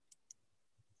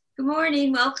Good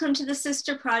morning. Welcome to the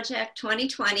Sister Project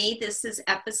 2020. This is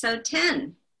episode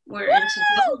 10. We're into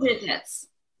double Woo! digits.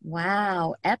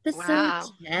 Wow, episode Wow.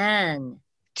 10.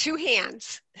 Two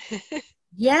hands.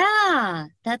 Yeah,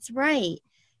 that's right.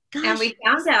 And Gosh. we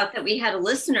found out that we had a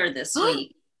listener this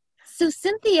week. So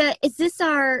Cynthia, is this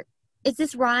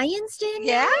Ryan's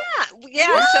Danielle?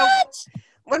 Yeah. What? So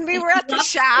when we were at the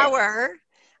shower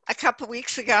a couple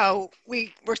weeks ago,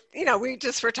 we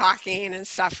just were talking and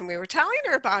stuff, and we were telling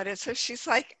her about it. So she's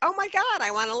like, "Oh my God,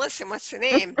 I want to listen. What's the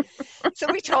name?" So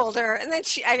we told her, and then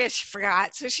I guess she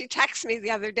forgot. So she texted me the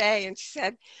other day, and she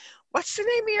said, "What's the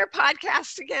name of your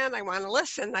podcast again? I want to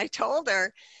listen." I told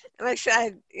her, and I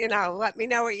said, "Let me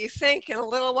know what you think." And a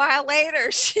little while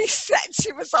later, she said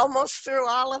she was almost through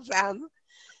all of them,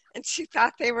 and she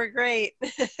thought they were great.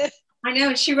 I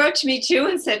know. She wrote to me too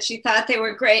and said she thought they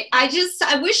were great. I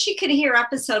wish you could hear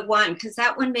episode 1 because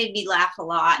that one made me laugh a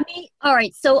lot. All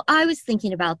right, so I was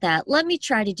thinking about that. Let me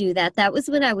try to do that. That was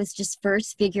when I was just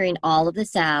first figuring all of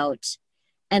this out.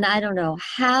 And I don't know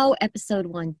how episode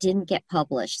 1 didn't get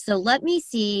published. So let me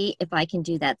see if I can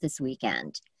do that this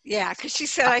weekend. Yeah, because she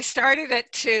said I started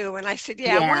at 2, and I said,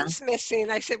 Yeah. one's missing.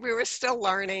 I said we were still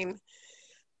learning,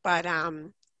 but Yeah,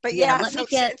 yeah. let So me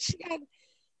get. she had,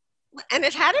 and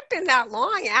it hadn't been that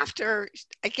long after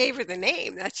I gave her the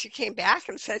name that she came back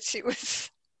and said she was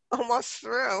almost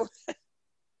through.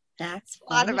 That's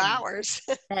A lot of funny. hours.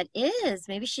 That is.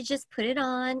 Maybe she just put it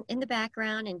on in the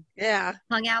background and Yeah.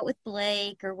 hung out with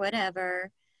Blake or whatever.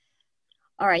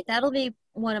 All right, that'll be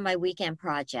one of my weekend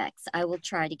projects. I will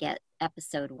try to get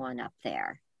episode 1 up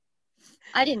there.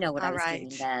 I didn't know what I All was right.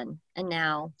 doing then. And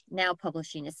now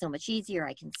publishing is so much easier.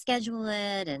 I can schedule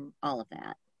it and all of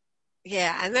that.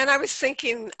 Yeah, and then I was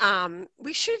thinking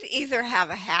we should either have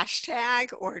a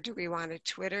hashtag, or do we want a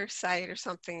Twitter site or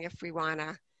something if we want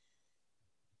to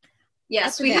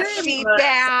Yes, we we have have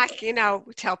feedback, we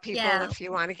tell people Yeah. if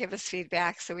you want to give us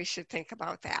feedback, so we should think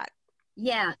about that.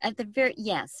 Yeah,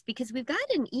 yes, because we've got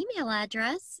an email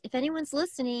address. If anyone's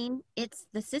listening, it's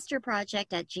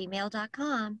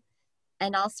thesisterproject@gmail.com.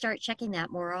 And I'll start checking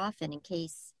that more often in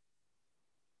case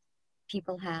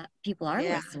people are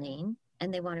Yeah. listening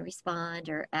and they want to respond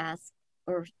or ask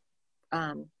or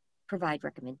provide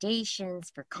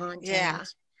recommendations for content. Yeah.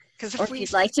 Because Or if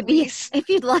you'd like to be a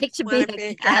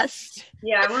guest.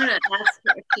 Yeah, I want to ask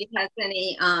her if she has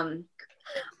any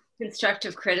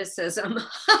constructive criticism.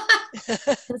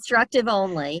 Constructive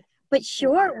only. But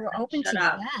sure, we're open Shut to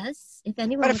up. guests. If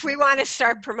anyone But if we want to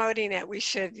start promoting it, we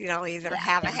should, either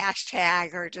have a Yeah.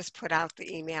 hashtag or just put out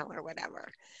the email or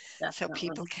whatever, so Definitely.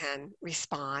 people can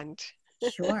respond.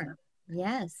 Sure.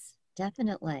 Yes,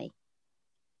 definitely.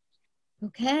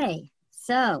 Okay.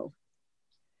 So.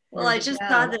 Well, I just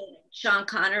saw that Sean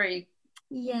Connery.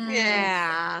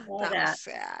 Yeah. That was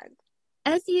sad.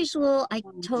 As usual, I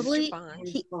totally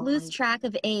lose Bond. track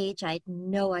of age. I had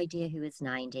no idea he was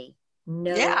 90.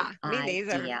 No Yeah, me idea.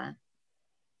 neither.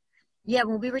 Yeah,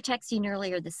 when we were texting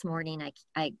earlier this morning,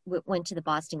 I went to the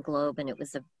Boston Globe, and it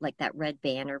was like that red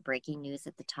banner breaking news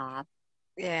at the top.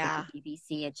 Yeah. Like the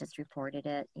BBC had just reported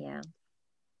it. Yeah.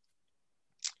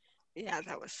 Yeah,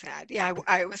 that was sad. Yeah,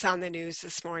 I was on the news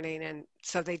this morning, and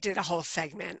so they did a whole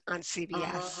segment on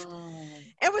CBS. Oh.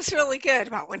 It was really good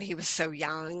about when he was so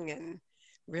young and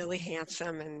really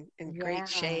handsome and in great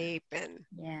shape, and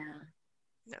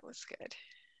that was good.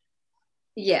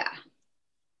 Yeah,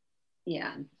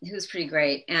 he was pretty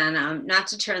great. And not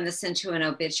to turn this into an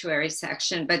obituary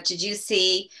section, but did you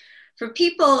see, for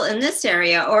people in this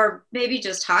area or maybe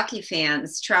just hockey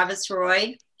fans, Travis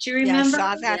Roy? Do you remember? Yeah,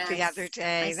 I saw that the other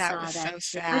day. That was so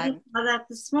sad. I saw that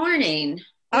this morning.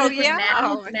 Oh, yeah.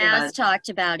 Maz talked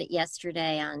about it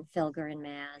yesterday on Filger and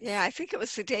Maz. Yeah, I think it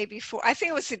was the day before. I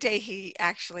think it was the day he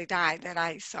actually died that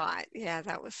I saw it. Yeah,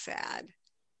 that was sad.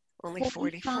 Only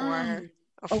 44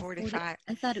 or 45.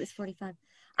 I thought it was 45.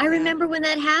 I remember when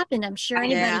that happened. I'm sure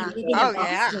anybody living in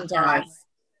Boston does.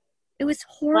 It was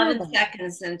horrible. 11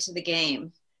 seconds into the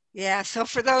game. Yeah, so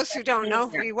for those who don't know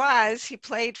who he was, he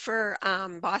played for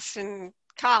Boston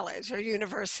College or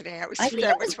University. I think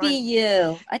it was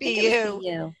BU.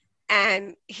 BU.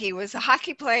 And he was a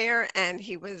hockey player, and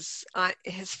he was on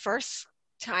his first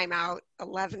time out,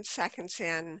 11 seconds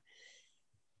in,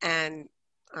 and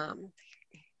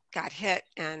got hit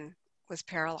and was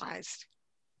paralyzed.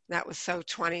 That was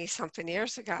 20-something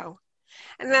years ago.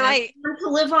 And then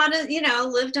lived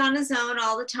on his own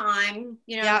all the time,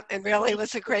 Yeah, and really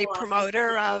was a great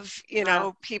promoter of,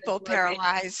 people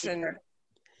paralyzed and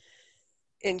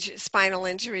spinal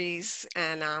injuries,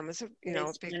 and was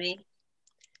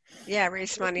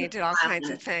raised money, did all kinds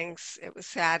of things. It was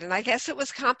sad, and I guess it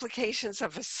was complications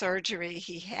of a surgery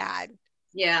he had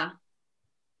Yeah.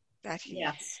 that he,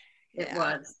 Yes, it yeah,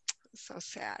 was so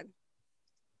sad.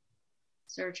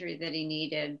 surgery that he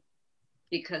needed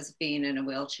because of being in a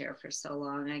wheelchair for so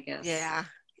long, I guess. Yeah,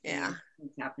 You yeah. know,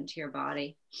 things happen to your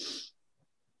body.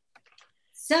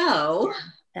 So,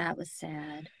 That was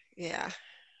sad. Yeah.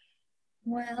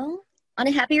 Well, on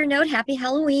a happier note, happy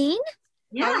Halloween.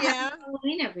 yeah, Oh, happy yeah.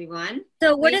 Halloween, everyone.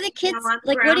 So what We are have the snow kids on the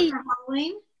like? What do ground you, for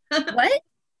Halloween. what?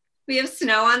 We have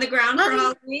snow on the ground for Oh,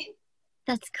 Halloween.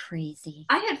 that's crazy.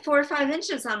 I had 4 or 5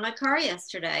 inches on my car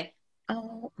yesterday.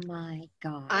 Oh my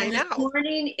God. I And this know.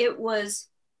 morning it was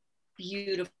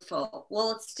beautiful.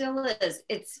 Well, it still is.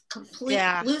 It's complete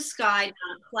Yeah. blue sky,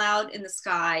 not a cloud in the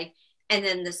sky, and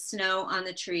then the snow on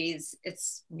the trees.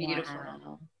 It's beautiful.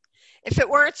 Wow. If it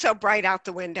weren't so bright out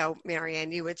the window,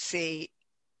 Marianne, you would see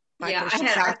my Yeah, bushes I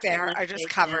out had there are just landscape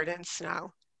covered now. in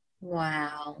snow.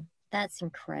 Wow. That's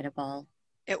incredible.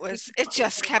 It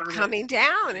just kept coming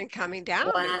down and coming down.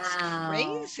 It was Wow.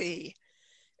 crazy. It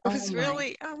Oh was my.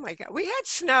 really, oh my God. We had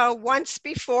snow once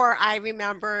before, I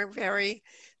remember very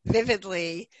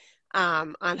vividly,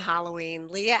 on Halloween.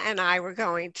 Leah and I were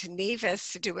going to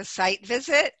Nevis to do a site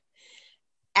visit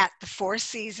at the Four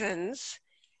Seasons,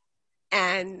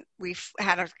 and we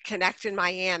had a connect in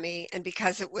Miami. And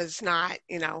because it was not,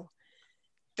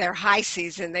 their high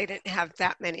season, they didn't have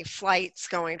that many flights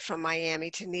going from Miami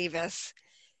to Nevis.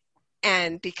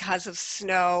 And because of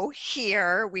snow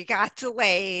here, we got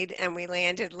delayed and we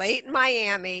landed late in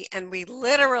Miami, and we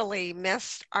literally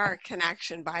missed our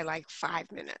connection by like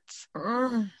 5 minutes.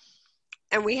 Mm.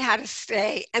 And we had to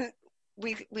stay. And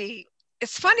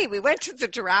it's funny, we went to the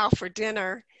Doral for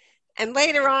dinner. And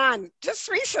later on, just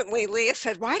recently, Leah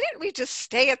said, why didn't we just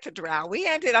stay at the Doral? We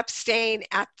ended up staying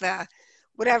at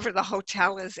whatever the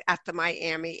hotel is at the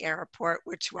Miami airport,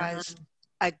 which was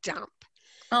a dump.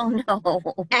 Oh no.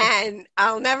 And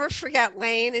I'll never forget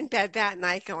laying in bed that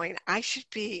night going, I should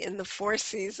be in the Four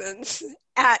Seasons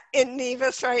in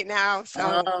Nevis right now.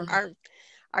 So Oh.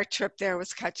 our trip there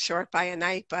was cut short by a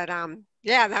night, but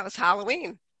yeah, that was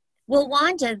Halloween. Well,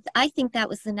 Wanda, I think that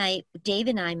was the night Dave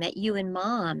and I met you and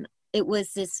Mom.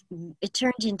 It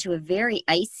turned into a very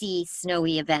icy,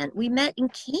 snowy event. We met in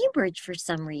Cambridge for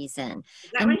some reason.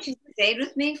 Is that And when she stayed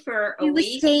with me for a she was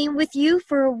week? staying with you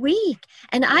for a week.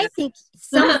 And I think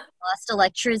someone lost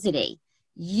electricity.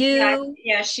 You.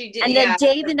 Yeah, she did. And then Yeah.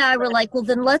 Dave and I were like, well,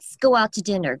 then let's go out to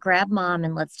dinner, grab Mom,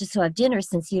 and let's just have dinner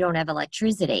since you don't have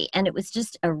electricity. And it was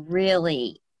just a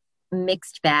really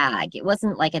mixed bag. It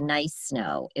wasn't like a nice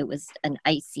snow. It was an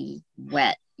icy,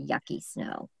 wet, yucky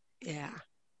snow. Yeah.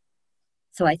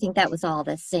 So I think that was all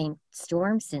the same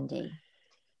storm, Cindy.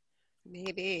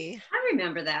 Maybe. I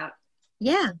remember that.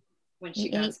 Yeah. When she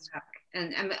got stuck.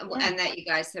 And that you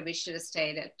guys said we should have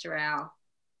stayed at Doral.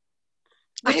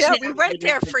 I know, we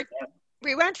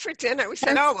went for dinner. We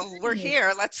said, oh, well, we're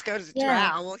here. Let's go to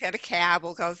Doral. We'll get a cab.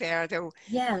 We'll go there. There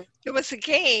was a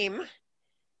game.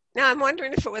 Now, I'm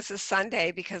wondering if it was a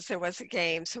Sunday because there was a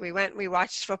game. So we went and we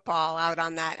watched football out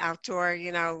on that outdoor,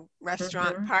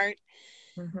 restaurant part.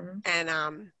 Mm-hmm.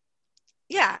 And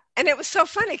yeah, and it was so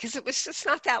funny because it was just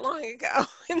not that long ago.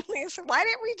 And Leah said, why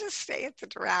didn't we just stay at the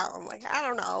Doral? I'm like, I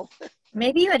don't know.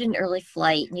 Maybe you had an early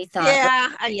flight and you thought,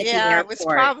 it was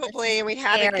probably, and we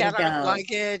had to get our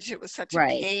luggage. It was such a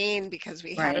pain because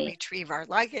we had to retrieve our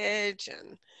luggage,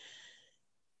 and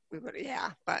we would,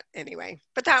 but anyway.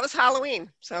 But that was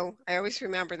Halloween, so I always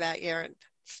remember that year it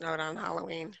snowed on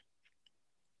Halloween.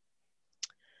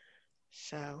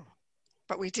 So,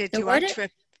 but we did do our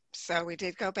trip. So we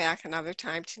did go back another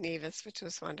time to Nevis, which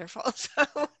was wonderful.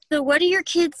 So what are your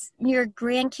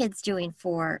grandkids doing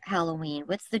for Halloween?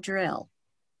 What's the drill?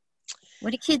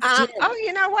 What do kids do? Oh,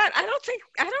 you know what? I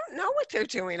don't know what they're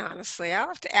doing, honestly. I'll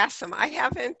have to ask them. I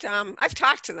haven't, I've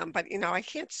talked to them, but I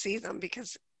can't see them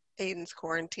because Aiden's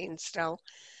quarantined still.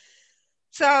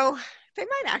 So they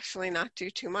might actually not do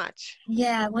too much.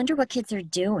 Yeah, I wonder what kids are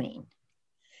doing.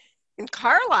 In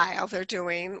Carlisle, they're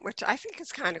doing, which I think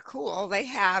is kind of cool. They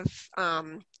have,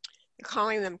 they're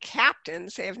calling them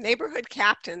captains. They have neighborhood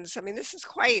captains. I mean, this is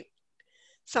quite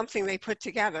something they put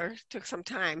together. It took some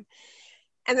time.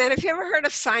 And then have you ever heard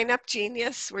of Sign Up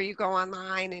Genius, where you go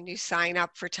online and you sign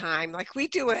up for time? Like we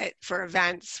do it for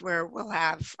events where we'll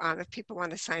have, if people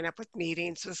want to sign up with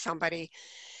meetings with somebody.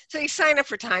 So you sign up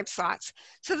for time slots.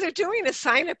 So they're doing a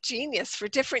Sign Up Genius for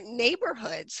different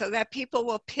neighborhoods so that people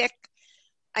will pick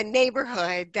a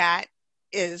neighborhood that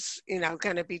is,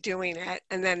 going to be doing it.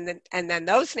 And then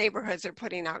those neighborhoods are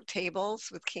putting out tables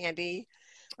with candy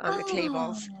on the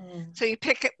tables. So you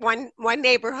pick one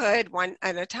neighborhood, one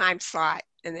at a time slot,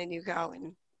 and then you go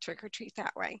and trick or treat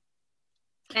that way.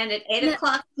 And at 8 Yeah,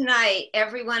 o'clock tonight,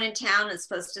 everyone in town is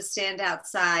supposed to stand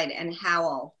outside and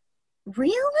howl.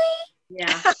 really?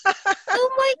 Yeah. Oh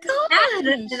my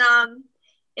In, gosh.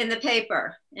 in the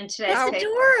paper, in today's That's Oh, paper.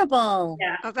 adorable.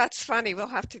 Yeah. oh, that's funny. We'll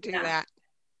have to do Yeah. that.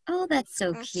 Oh, that's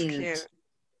so That's cute. cute.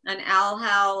 An owl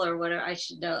howl or whatever. I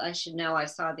should know. I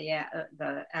saw the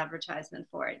advertisement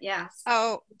for it. Yes.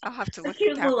 Oh, I'll have to A look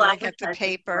cute at that little when I get the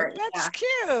advertisement for paper. it. That's Yeah.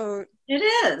 cute. It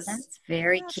is. That's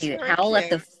very That's cute. very Howl at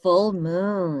the cute. full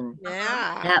moon.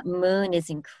 Yeah. That moon is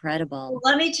Well, incredible.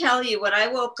 let me tell you, when I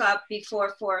woke up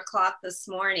before 4 o'clock this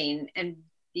morning, and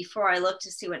before I looked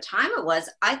to see what time it was,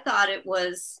 I thought it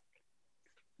was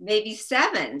maybe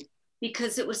 7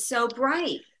 because it was so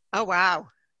bright. Oh, wow.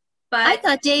 I But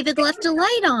thought David left a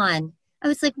light on. I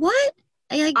was like, what?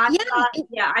 I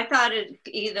thought it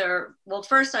either, well,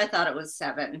 first I thought it was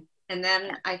 7. And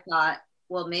then I thought,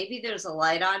 well, maybe there's a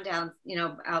light on down,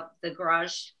 out the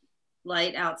garage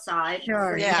light outside.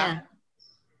 Sure, Yeah.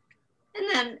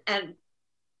 And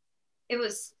it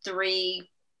was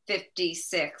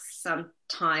 3:56,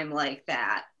 sometime like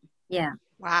that. Yeah.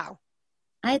 Wow.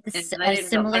 I had And a I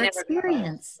similar never got back to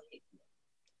experience. sleep.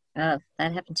 Oh,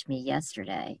 that happened to me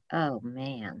yesterday. Oh,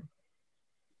 man.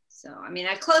 So, I mean,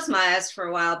 I closed my eyes for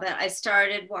a while, but I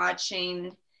started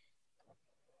watching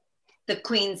The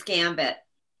Queen's Gambit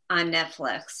on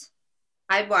Netflix.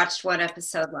 I watched one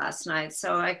episode last night,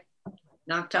 so I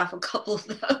knocked off a couple of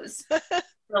those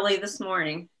early this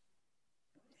morning,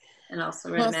 and also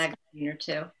read a magazine or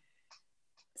two.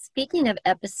 Speaking of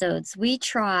episodes, we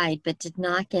tried but did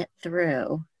not get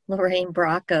through Lorraine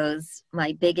Bracco's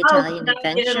My Big Italian no,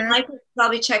 Adventure. You didn't like it? I'll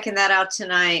be checking that out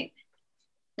tonight.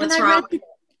 What's And I wrong?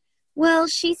 Well,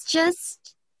 she's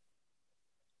just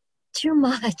too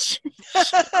much.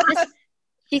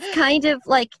 She's kind of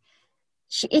like,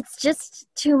 it's just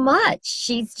too much.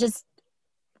 She's just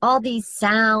all these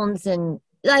sounds, and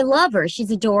I love her.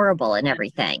 She's adorable and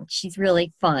everything. She's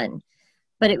really fun.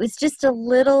 But it was just a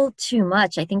little too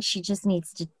much. I think she just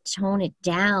needs to tone it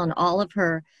down.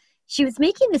 She was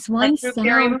making this one Drew sound.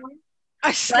 Barrymore? I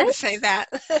was going to say that.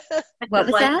 What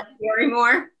was that?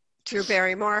 Barrymore? Drew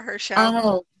Barrymore, her show.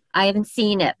 Oh, I haven't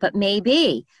seen it, but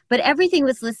maybe. But everything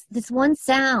was this one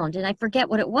sound, and I forget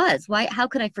what it was. Why? How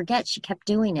could I forget? She kept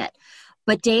doing it.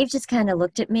 But Dave just kind of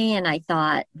looked at me, and I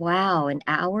thought, wow, an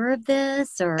hour of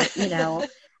this, or,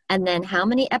 and then how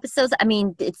many episodes? I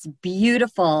mean, it's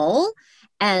beautiful,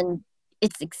 and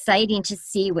it's exciting to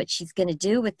see what she's going to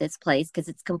do with this place because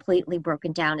it's completely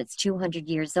broken down. It's 200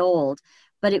 years old.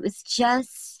 But it was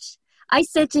just, I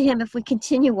said to him, if we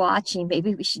continue watching,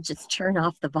 maybe we should just turn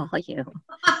off the volume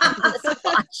and just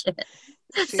watch it.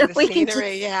 See So the we can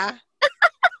scenery, yeah.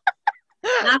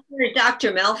 Not very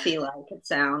Dr. Melfi like it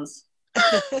sounds.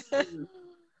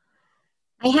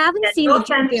 I haven't seen no the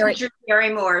Drew offense to Drew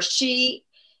Barrymore. She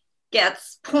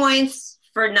gets points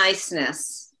for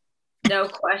niceness, no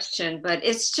question, but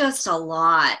it's just a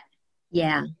lot.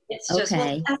 Yeah. It's just,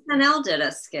 Okay. well, SNL did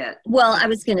a skit. Well, I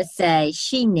was going to say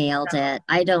she nailed it.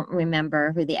 I don't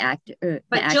remember who the actor.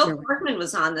 But Jill Corkman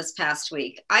was on this past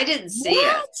week. I didn't see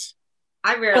it.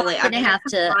 I rarely. I'm gonna have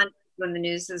to on when the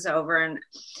news is over, and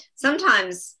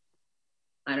sometimes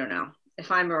I don't know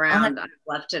if I'm around. I've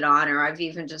left it on, or I've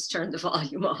even just turned the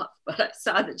volume off. But I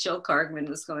saw that Jill Corkman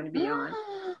was going to be on.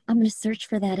 I'm going to search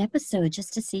for that episode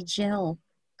just to see Jill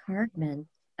Corkman.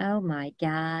 Oh my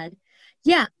God!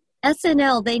 Yeah,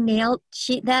 SNL. They nailed.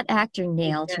 That actor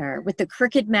nailed her with the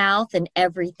crooked mouth and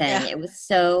everything. Yeah. It was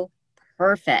so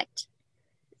perfect.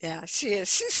 Yeah, she is.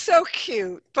 She's so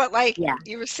cute. But like Yeah.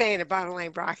 you were saying about Elaine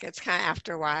Brock, it's kind of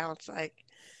after a while, it's like,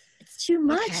 it's too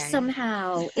much okay.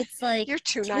 Somehow. It's like, you're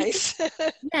too nice.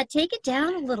 Yeah, take it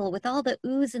down a little with all the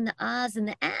oohs and the ahs and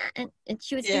the ah. And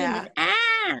she was doing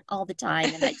this all the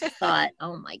time. And I just thought,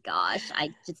 oh my gosh, I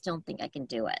just don't think I can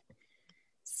do it.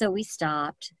 So we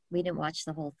stopped. We didn't watch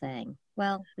the whole thing.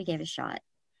 Well, we gave it a shot.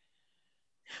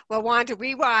 Well, Wanda,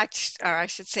 we watched, or I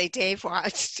should say Dave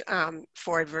watched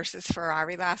Ford versus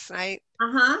Ferrari last night.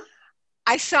 Uh-huh.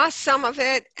 I saw some of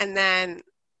it, and then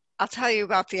I'll tell you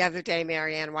about the other day,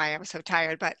 Marianne, why I was so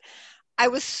tired. But I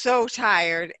was so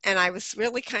tired, and I was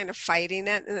really kind of fighting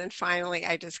it. And then finally,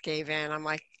 I just gave in. I'm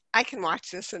like, I can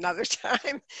watch this another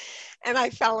time. And I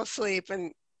fell asleep,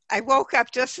 and I woke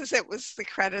up just as the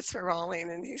credits were rolling,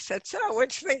 and he said, so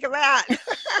what'd you think of that?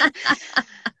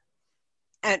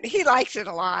 And he liked it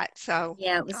a lot, so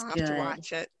Yeah, it was I'll good. have to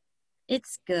watch it.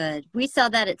 It's good. We saw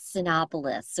that at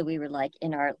Sinopolis, so we were like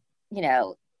in our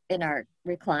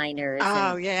recliners.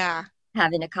 Oh, and yeah.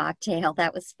 having a cocktail.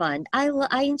 That was fun. I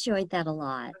enjoyed that a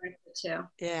lot.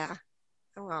 Yeah.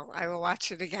 Well, I will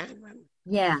watch it again when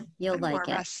Yeah, you'll I'm like more it.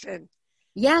 rested.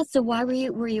 Yeah, so why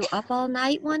were you up all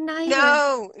night one night or?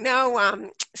 No,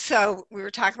 no. So we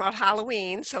were talking about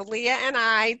Halloween. So Leah and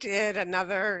I did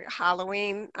another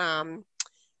Halloween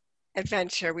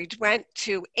adventure. We went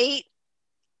to 8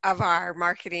 of our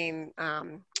marketing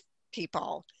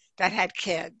people that had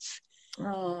kids Oh.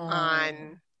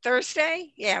 on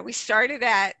Thursday. Yeah, we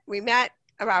met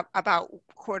about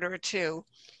 1:45.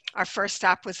 Our first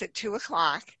stop was at 2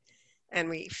 o'clock, and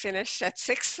we finished at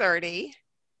 6:30.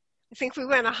 I think we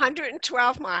went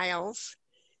 112 miles,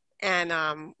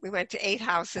 and we went to 8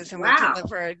 houses, and Wow.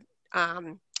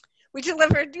 we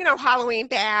delivered, Halloween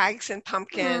bags and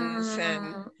pumpkins, and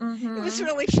it was Mm-hmm.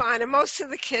 really fun. And most of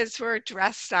the kids were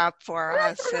dressed up for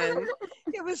us, and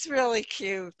it was really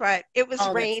cute. But it was Oh,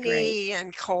 that's great. rainy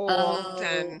and cold,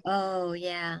 Oh, oh,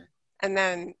 yeah. and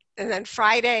then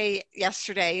Friday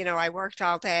yesterday, I worked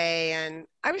all day, and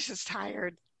I was just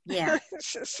tired. Yeah.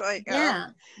 It's just like, Yeah.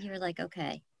 You were like,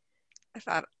 okay. I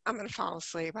thought I'm gonna fall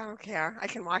asleep. I don't care. I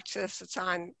can watch this. It's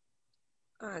on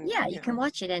Yeah, you can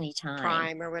watch it anytime.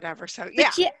 Prime or whatever. So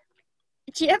yeah.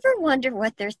 But do you ever wonder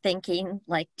what they're thinking,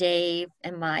 like Dave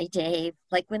and my Dave?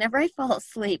 Like whenever I fall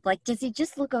asleep, like does he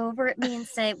just look over at me and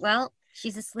say, "Well,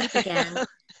 she's asleep again"?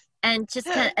 And just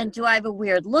kind of, and do I have a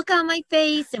weird look on my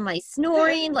face? Am I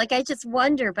snoring? Like I just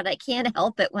wonder, but I can't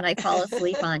help it when I fall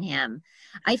asleep on him.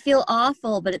 I feel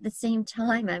awful, but at the same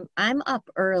time, I'm up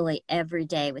early every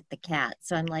day with the cat.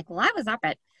 So I'm like, well, I was up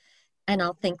at, and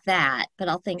I'll think that, but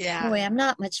I'll think, Yeah. boy, I'm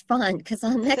not much fun because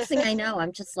the next thing I know,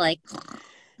 I'm just like,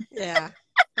 Yeah.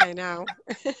 I know.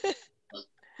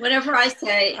 Whenever I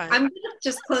say, But, I'm going to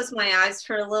just close my eyes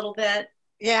for a little bit.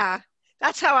 yeah.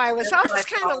 That's how I was. I'll Before I just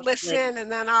kind fall of asleep. listen,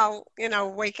 and then I'll,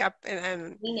 wake up,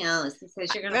 and He knows. He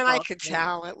says, you're going to then I fall could asleep.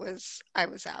 tell I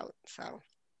was out. So,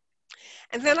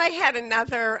 and then I had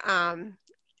another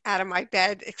out of my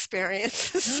bed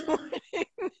experience this morning.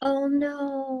 oh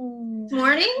no. This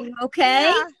morning? Are you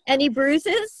okay? Yeah. Any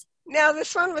bruises? No,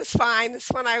 this one was fine. This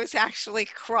one I was actually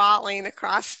crawling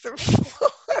across the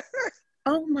floor.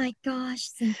 Oh my gosh,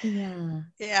 Cynthia.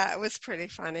 Yeah, it was pretty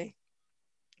funny.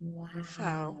 So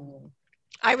Wow.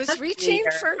 I was That's reaching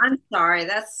weird. for, I'm sorry.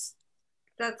 That's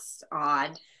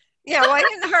odd. yeah, well, I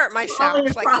didn't hurt Crawling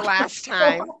myself like the across last floor.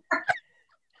 time.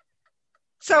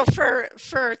 So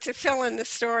for to fill in the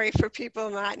story for people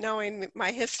not knowing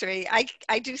my history,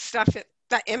 I do stuff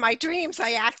that in my dreams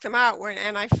I act them out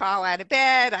and I fall out of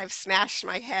bed. I've smashed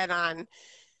my head on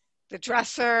the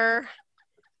dresser.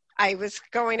 I was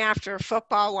going after a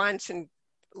football once and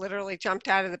literally jumped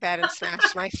out of the bed and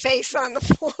smashed my face on the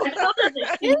floor. I thought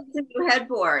that she needs a new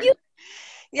headboard.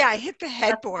 Yeah, I hit the That's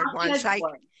headboard not once. I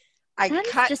headboard. I That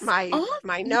is cut just my off.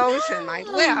 my nose and my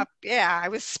Yeah. lip. Yeah, I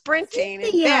was sprinting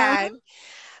in Cynthia. bed.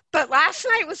 But last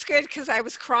night was good because I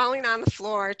was crawling on the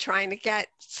floor trying to get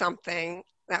something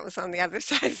that was on the other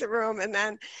side of the room. And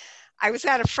then I was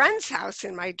at a friend's house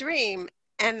in my dream,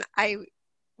 and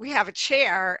we have a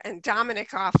chair, and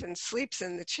Dominic often sleeps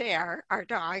in the chair, our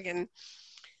dog. And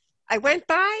I went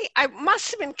by, I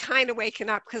must have been kind of waking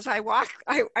up because I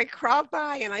crawled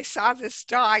by and I saw this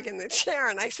dog in the chair,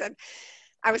 and I said,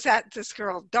 I was at this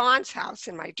girl Dawn's house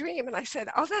in my dream, and I said,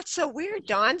 "Oh, that's so weird.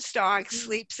 Dawn's dog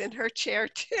sleeps in her chair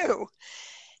too."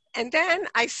 And then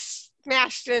I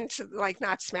smashed into, like,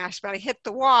 not smashed, but I hit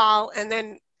the wall, and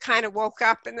then kind of woke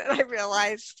up, and then I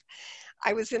realized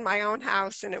I was in my own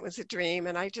house and it was a dream,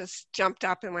 and I just jumped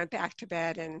up and went back to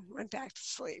bed and went back to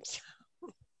sleep.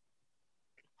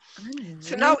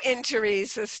 So no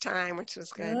injuries this time, which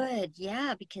was good. Good.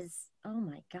 Yeah, because oh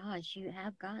my gosh, you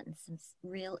have gotten some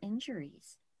real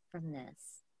injuries from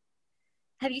this.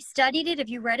 Have you studied it? Have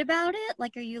you read about it?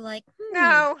 Like, are you like,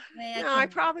 No, I I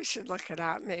probably should look it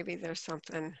up. Maybe there's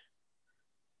something.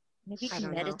 maybe you I can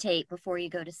don't know. meditate before you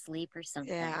go to sleep or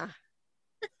something. Yeah.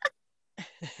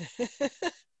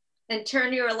 And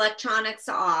turn your electronics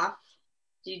off.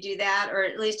 Do you do that? Or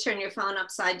at least turn your phone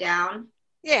upside down?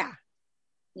 Yeah.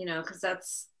 Because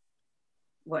that's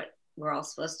what we're all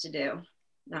supposed to do.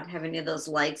 Not have any of those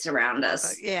lights around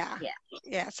us. Yeah.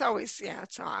 It's always,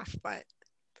 it's off, but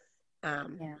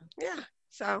yeah.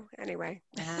 So anyway.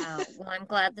 Wow. Well, I'm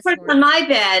glad this On morning. my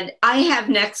bed, I have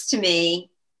next to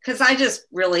me, because I just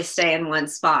really stay in one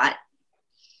spot.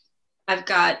 I've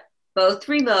got both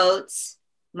remotes,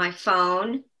 my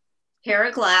phone, pair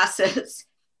of glasses,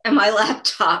 and my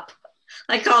laptop,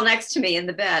 like all next to me in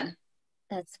the bed.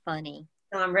 That's funny.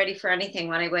 So I'm ready for anything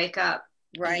when I wake up.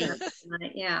 Right.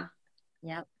 Yeah.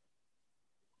 Yep.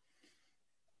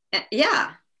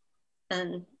 Yeah.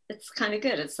 And it's kind of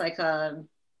good. It's like I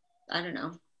don't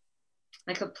know,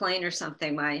 like a plane or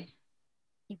something.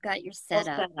 You've got your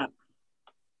setup.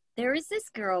 There was this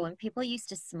girl when people used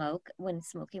to smoke, when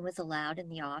smoking was allowed in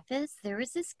the office. There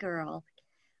was this girl,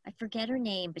 I forget her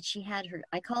name, but she had her,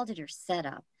 I called it her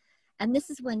setup. And this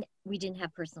is when we didn't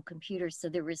have personal computers. So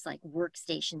there was like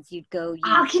workstations. You'd go,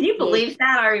 Oh, can you believe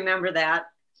that? I remember that.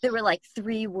 There were like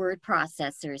 3 word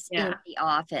processors Yeah. in the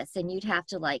office, and you'd have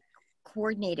to like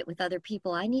coordinate it with other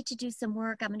people. I need to do some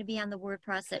work. I'm going to be on the word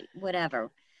process,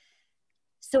 whatever.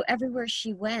 So everywhere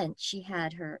she went, she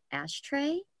had her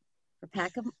ashtray, her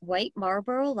pack of white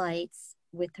Marlboro lights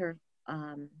with her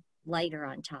lighter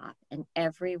on top. And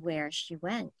everywhere she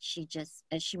went, she just,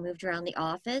 as she moved around the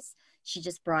office, she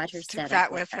just brought her Took setup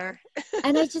that with her.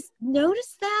 And I just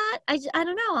noticed that. I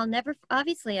don't know.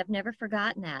 I've never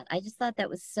forgotten that. I just thought that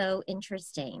was so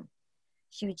interesting.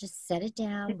 She would just set it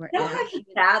down It's so wherever hard she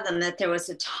to fathom that there was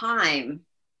a time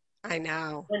I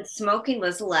know. when smoking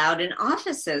was allowed in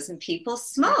offices and people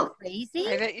smoked. Crazy.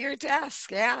 Right at your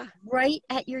desk, yeah. Right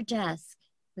at your desk.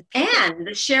 With people. And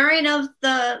the sharing of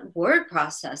the word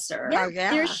processor. Yeah, Oh,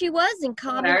 yeah. there she was in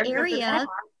common I remember area. that.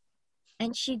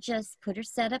 And she just put her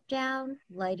setup down,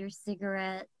 light her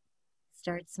cigarette,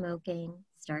 start smoking,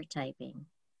 start typing.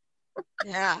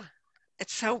 Yeah.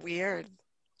 It's so weird.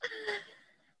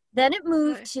 Then it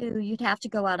moved to, you'd have to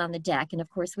go out on the deck. And of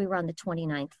course, we were on the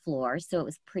 29th floor. So it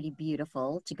was pretty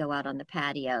beautiful to go out on the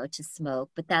patio to smoke.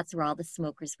 But that's where all the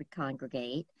smokers would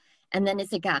congregate. And then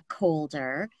as it got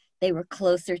colder, they were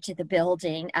closer to the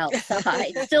building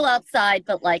outside, still outside,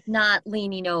 but like not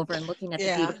leaning over and looking at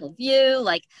the beautiful view,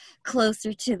 like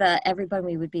closer to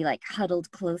everybody would be like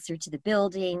huddled closer to the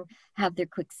building, have their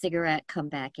quick cigarette, come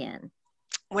back in.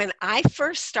 When I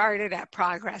first started at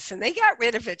Progress, and they got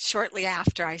rid of it shortly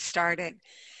after I started,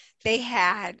 they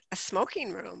had a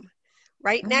smoking room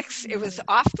right next. It was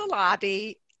off the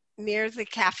lobby near the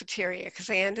cafeteria because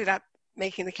they ended up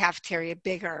making the cafeteria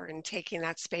bigger and taking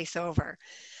that space over.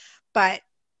 But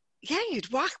yeah,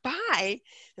 you'd walk by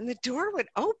and the door would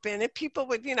open and people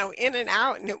would, in and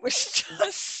out, and it was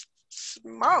just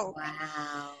smoke.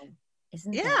 Wow.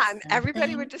 Isn't yeah, that and everybody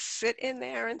something? would just sit in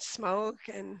there and smoke.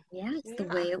 And Yeah, it's the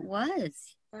way it was.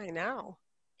 I know.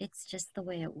 It's just the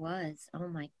way it was. Oh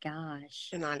my gosh.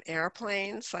 And on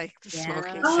airplanes, like the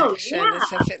smoking Oh, section, yeah.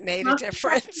 as if it made a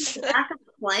difference. Back of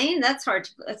the plane, that's hard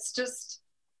to, it's just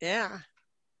Yeah.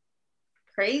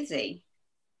 crazy.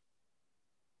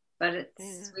 But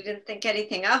we didn't think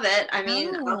anything of it. I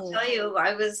mean, I'll tell you,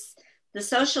 I was the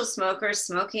social smoker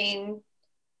smoking,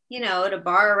 at a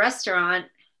bar or restaurant.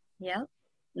 Yep.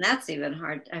 And that's even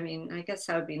hard. I mean, I guess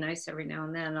that would be nice every now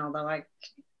and then, although I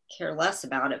care less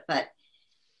about it. But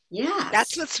yeah.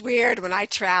 That's what's weird when I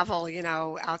travel,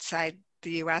 outside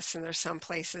the US, and there's some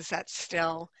places that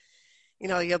still,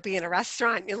 you'll be in a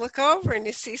restaurant and you look over and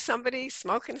you see somebody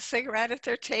smoking a cigarette at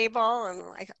their table and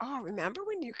like, oh, remember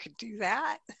when you could do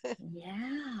that?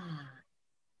 Yeah.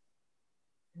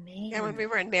 Man. Yeah, when we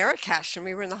were in Marrakesh and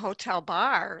we were in the hotel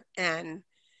bar and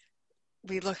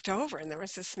we looked over and there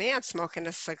was this man smoking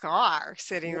a cigar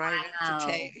sitting right at the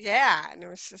table. Yeah, and it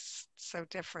was just so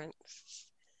different.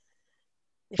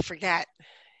 You forget.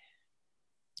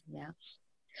 Yeah.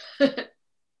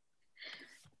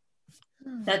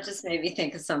 That just made me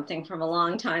think of something from a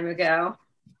long time ago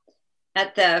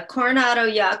at the Coronado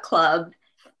Yacht Club,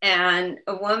 and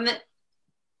a woman,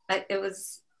 it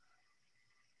was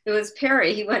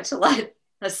Perry. He went to light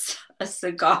a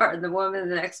cigar, and the woman in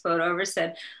the next boat over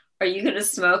said, "Are you going to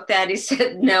smoke that?" He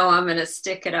said, "No, I'm going to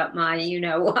stick it up my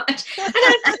you-know-what." And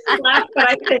I just laughed, but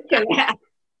I think of that.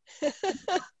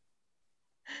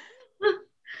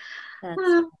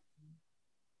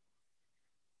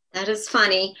 That is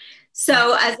funny.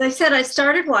 So, as I said, I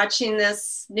started watching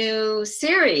this new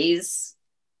series,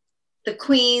 The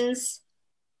Queen's,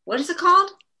 what is it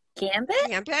called?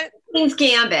 Gambit? Queen's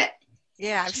Gambit.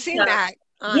 Yeah, I've seen that.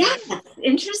 Yeah, it's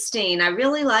interesting. I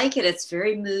really like it. It's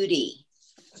very moody.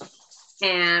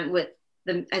 And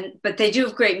but they do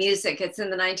have great music. It's in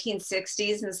the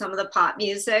 1960s and some of the pop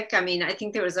music. I mean, I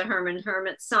think there was a Herman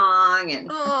Hermit song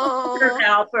and Herb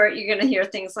Alpert. You're going to hear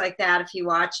things like that if you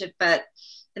watch it. But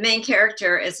the main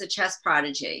character is a chess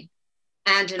prodigy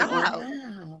and an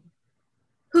orphan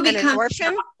who becomes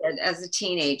adopted as a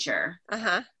teenager,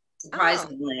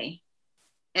 surprisingly.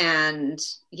 And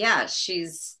yeah,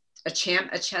 she's a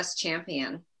chess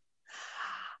champion.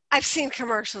 I've seen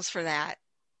commercials for that.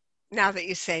 Now that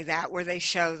you say that, where they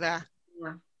show the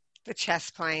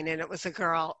chess playing, and it was a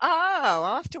girl. Oh,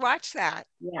 I'll have to watch that.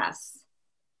 Yes.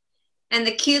 And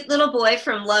the cute little boy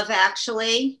from Love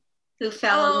Actually, who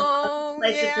fell in love,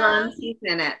 plays the drums, he's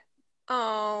in it.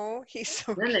 Oh, he's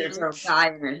so cute. Then there's a guy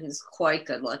in it who's quite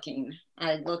good looking.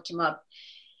 I looked him up.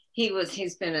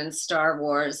 He's been in Star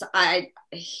Wars.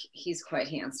 He's quite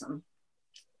handsome.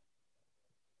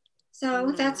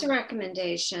 So that's a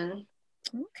recommendation.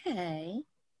 Okay.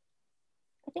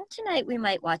 I think tonight we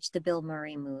might watch the Bill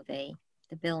Murray movie.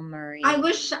 The Bill Murray.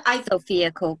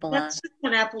 Sofia Coppola. That's just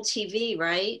on Apple TV,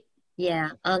 right?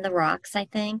 Yeah, On the Rocks, I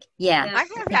think. Yeah. I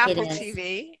have Apple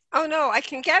TV. Oh no, I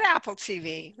can get Apple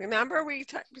TV. Remember we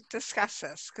discussed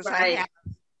this because I have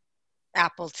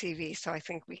Apple TV, so I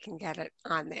think we can get it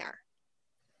on there.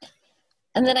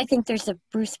 And then I think there's a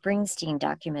Bruce Springsteen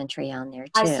documentary on there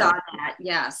too. I saw that.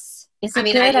 Yes. Is it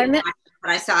good?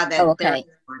 I saw that. Oh, okay.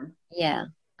 Yeah,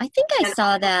 I think I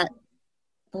saw that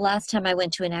the last time I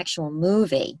went to an actual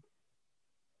movie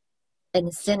in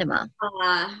the cinema.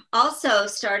 Also,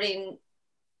 starting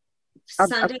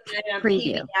Sunday night on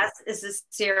PBS is a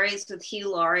series with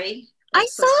Hugh Laurie. I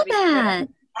saw that.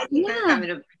 I think I'm going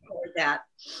to record that.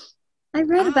 I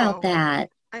read about that.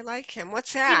 I like him.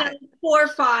 What's that? 4 or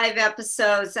 5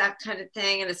 episodes, that kind of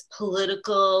thing, and it's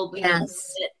political,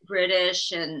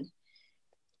 British, and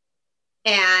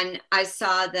I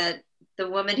saw that the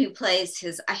woman who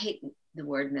plays I hate the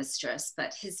word mistress,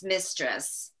 but his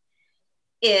mistress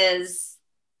is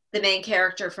the main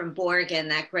character from Borgen,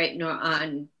 that great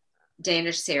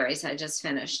Danish series I just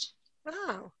finished.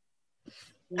 Oh.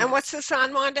 Yes. And what's this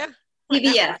on, Wanda?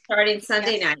 PBS, starting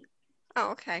Sunday night.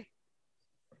 Oh, okay.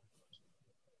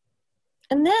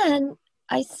 And then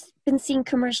I've been seeing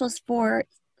commercials for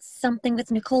something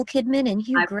with Nicole Kidman and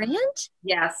Hugh Grant.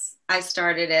 Yes, I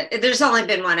started it. There's only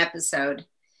been 1 episode.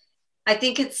 I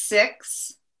think it's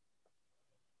 6.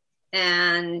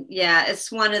 And yeah,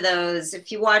 it's one of those,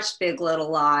 if you watch Big Little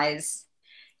Lies,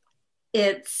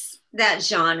 it's that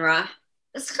genre.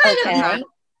 It's kind of,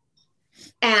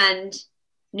 and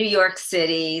New York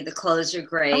City, the clothes are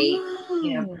great,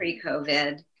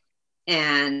 pre-COVID,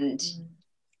 and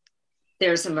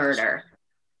there's a murder.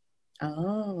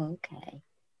 Oh, okay.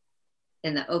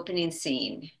 In the opening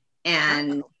scene.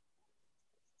 And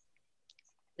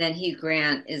then Hugh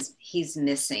Grant he's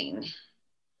missing.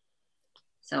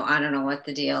 So I don't know what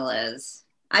the deal is.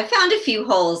 I found a few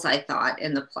holes, I thought,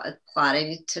 in the plot. I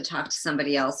need to talk to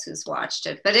somebody else who's watched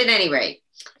it. But at any rate,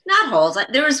 not holes.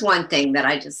 There was one thing that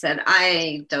I just said,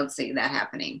 I don't see that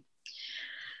happening.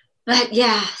 But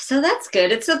yeah, so that's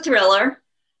good. It's a thriller.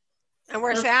 And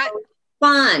where's that?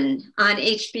 Fun on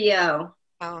HBO.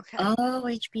 Oh, okay. Oh,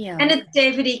 HBO. And it's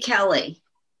David E. Kelly,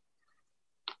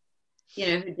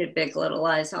 who did Big Little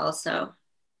Lies also.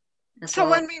 So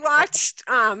when we watched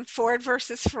Ford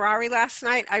versus Ferrari last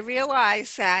night, I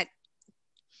realized that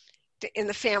in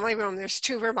the family room, there's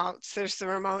 2 remotes. There's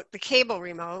the cable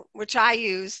remote, which I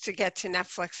use to get to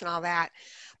Netflix and all that.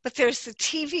 But there's the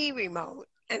TV remote.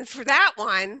 And for that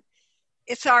one,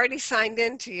 it's already signed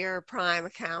into your Prime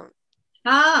account.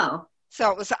 Oh.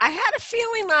 So I had a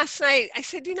feeling last night. I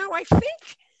said, I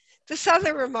think this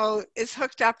other remote is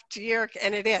hooked up to your,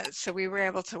 and it is. So we were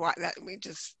able to watch that.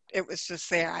 It was just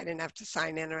there. I didn't have to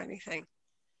sign in or anything.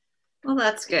 Well,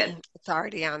 that's good. It's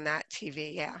already on that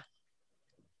TV. Yeah.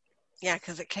 Yeah.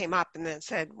 Cause it came up and then it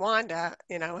said Wanda,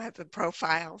 had the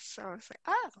profile. So I was like,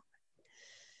 oh,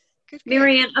 good.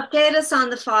 Marianne, update us on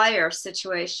the fire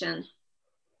situation.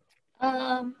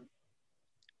 I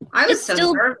was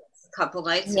so nervous a couple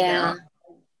nights ago.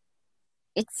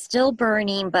 It's still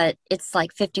burning, but it's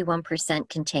like 51%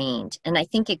 contained. And I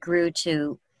think it grew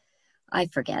to, I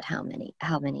forget how many,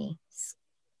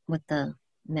 what the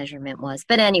measurement was.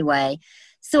 But anyway,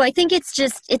 so I think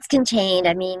it's contained.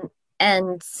 I mean,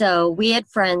 and so we had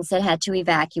friends that had to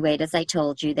evacuate, as I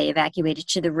told you. They evacuated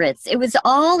to the Ritz. It was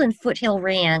all in Foothill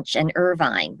Ranch and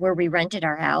Irvine, where we rented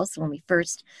our house when we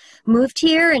first moved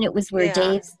here. And it was where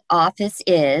Dave's office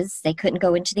is. They couldn't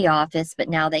go into the office, but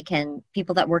now they can.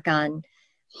 People that work on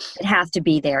that have to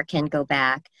be there can go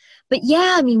back. But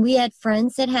yeah, I mean, we had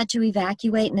friends that had to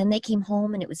evacuate, and then they came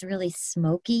home and it was really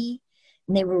smoky,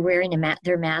 and they were wearing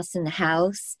their masks in the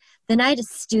house. Then I had a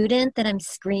student that I'm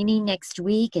screening next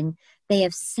week, and they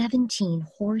have 17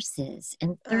 horses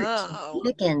and 13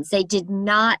 chickens. They did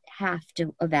not have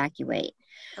to evacuate.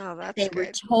 Oh, that's They good.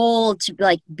 were told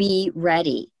to be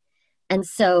ready. And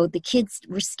so the kids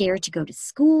were scared to go to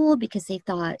school because they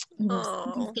thought,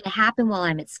 something's going to happen while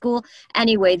I'm at school.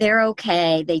 Anyway, they're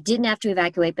okay. They didn't have to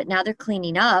evacuate, but now they're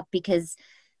cleaning up because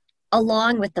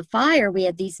along with the fire, we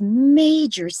had these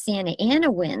major Santa Ana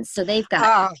winds. So they've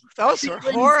got those were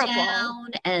horrible. Down,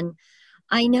 and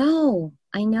I know.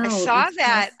 I saw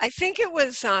that. I think it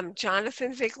was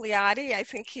Jonathan Vigliotti. I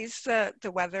think he's the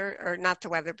weather, or not the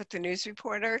weather, but the news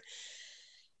reporter.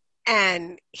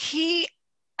 And he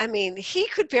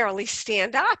could barely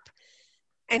stand up.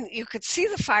 and you could see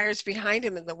the fires behind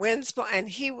him and the winds, and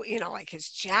he, like his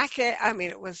jacket. I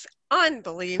mean, it was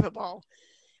unbelievable.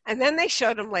 And then they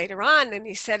showed him later on, and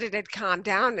he said it had calmed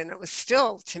down, and it was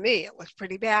still, to me, it looked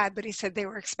pretty bad, but he said they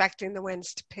were expecting the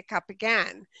winds to pick up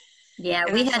again. Yeah,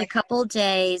 And we it's had a like, couple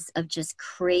days of just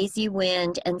crazy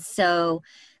wind, and so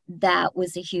that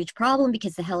was a huge problem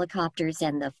because the helicopters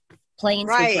and the planes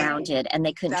were right, grounded and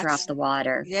they couldn't drop that's, the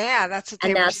water. yeah, that's what they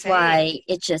And were that's saying. why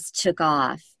it just took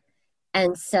off.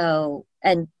 And so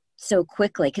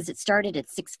quickly, because it started at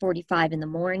 6:45 in the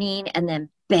morning and then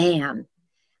bam.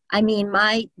 I mean,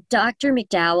 my Dr.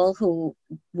 McDowell, who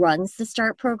runs the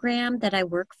START program that I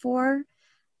work for,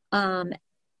 um,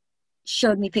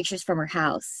 showed me pictures from her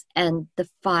house, and the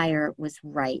fire was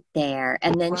right there.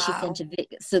 And then she Wow. sent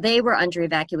so they were under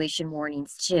evacuation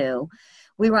warnings too.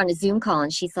 We were on a Zoom call,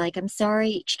 and she's like, "I'm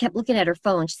sorry." She kept looking at her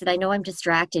phone. She said, "I know I'm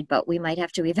distracted, but we might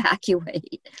have to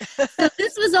evacuate." So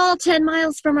this was all 10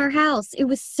 miles from our house. It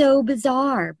was so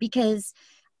bizarre because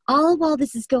all while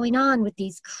this is going on with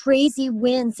these crazy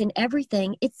winds and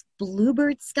everything, it's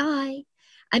bluebird sky.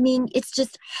 I mean, it's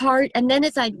just hard. And then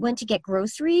as I went to get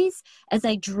groceries, as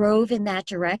I drove in that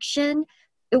direction,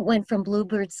 it went from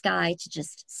bluebird sky to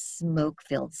just smoke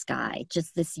filled sky,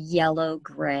 just this yellow,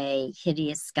 gray,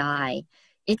 hideous sky.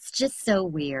 It's just so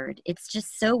weird. It's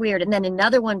just so weird. And then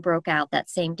another one broke out that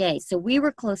same day. So we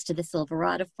were close to the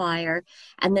Silverado fire,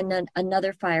 and then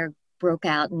another fire broke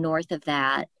out north of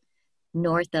that,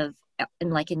 north of,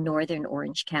 in northern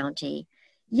Orange County.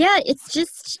 Yeah,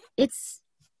 it's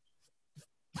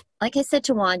like I said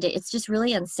to Wanda, it's just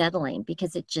really unsettling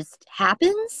because it just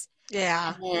happens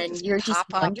Yeah, they and just you're just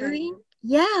pop up and wondering.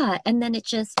 Yeah, and then it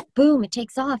just boom, it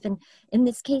takes off. And in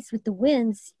this case with the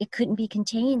winds, it couldn't be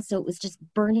contained, so it was just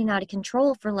burning out of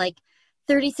control for like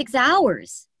 36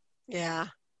 hours. yeah.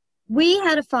 We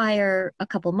had a fire a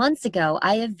couple months ago.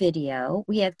 I have video.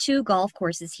 We have two golf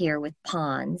courses here with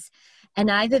ponds,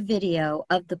 and I have a video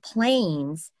of the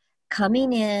planes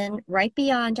coming in right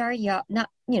beyond our yard, not,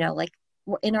 like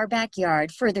in our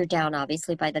backyard, further down,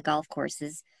 obviously, by the golf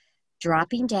courses,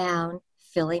 dropping down,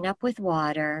 filling up with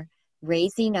water,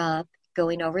 raising up,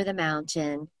 going over the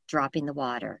mountain, dropping the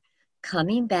water,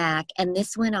 coming back. And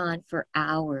this went on for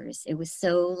hours. It was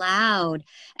so loud.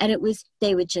 And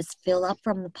they would just fill up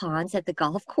from the ponds at the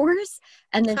golf course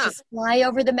and then Huh. just fly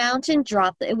over the mountain,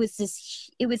 it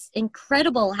was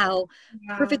incredible how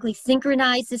Yeah. perfectly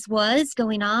synchronized this was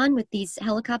going on with these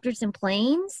helicopters and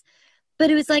planes.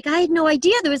 But it was like, I had no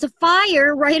idea there was a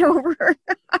fire right over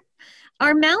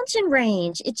our mountain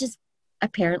range. It just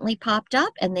apparently popped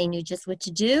up and they knew just what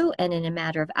to do. And in a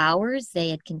matter of hours, they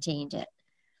had contained it.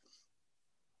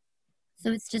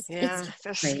 So it's Yeah, just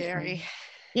that's crazy. scary.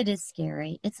 It is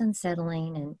scary. It's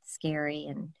unsettling and scary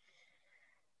and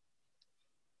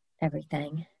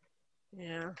everything.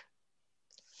 Yeah.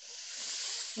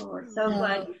 Well, we're so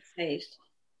glad you're safe.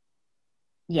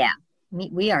 Yeah,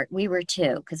 we were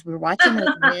too, because we were watching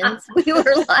those winds. We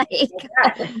were like,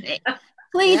 oh,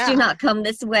 please do not come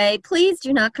this way. Please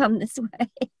do not come this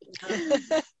way.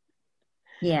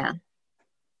 Yeah.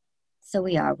 So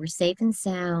we're safe and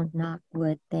sound, knock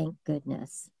wood, thank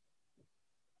goodness.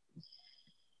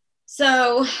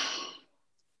 So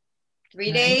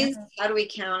 3 days, how do we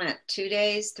count it? 2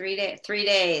 days, 3 days, 3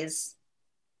 days.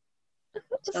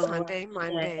 Sunday,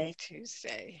 Monday,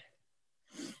 Tuesday.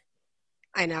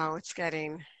 I know, it's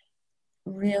getting,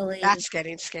 Really? that's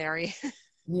getting scary.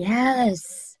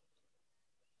 Yes.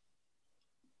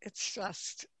 It's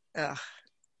just, ugh.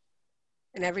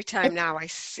 And every time now I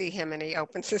see him and he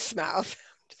opens his mouth,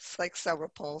 I'm just like so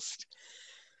repulsed.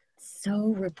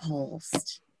 So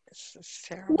repulsed. It's just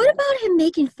terrible. What about him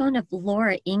making fun of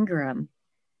Laura Ingraham?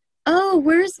 Oh,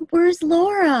 where's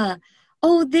Laura?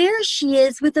 Oh, there she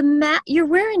is with a mask. You're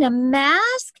wearing a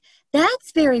mask?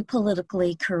 That's very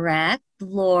politically correct,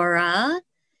 Laura.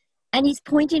 And he's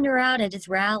pointing her out at his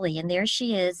rally, and there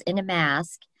she is in a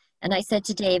mask. And I said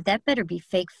to Dave, that better be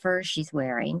fake fur she's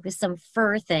wearing with some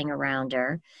fur thing around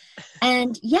her.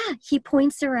 And yeah, he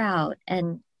points her out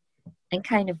and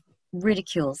kind of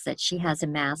ridicules that she has a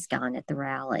mask on at the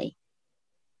rally.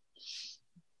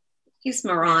 He's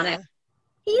moronic.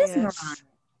 He is moronic.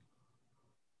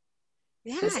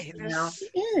 Yeah,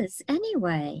 he is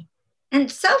anyway.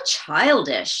 And so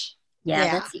childish.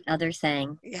 Yeah, that's the other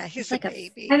thing. Yeah, he's like a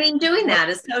baby. I mean, doing that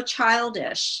is so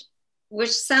childish, which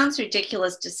sounds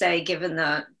ridiculous to say given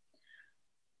the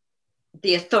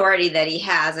authority that he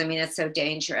has. I mean, it's so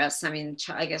dangerous. I mean,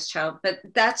 I guess but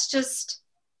that's just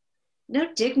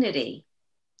no dignity.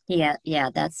 Yeah,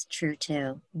 that's true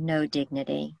too. No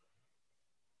dignity.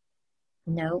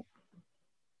 Nope.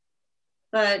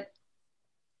 But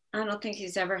I don't think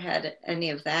he's ever had any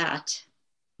of that.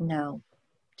 No.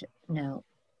 No.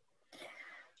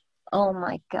 Oh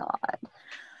my God.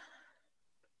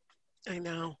 I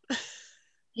know.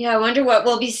 Yeah, I wonder what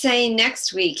we'll be saying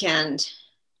next weekend.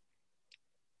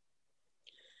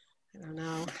 I don't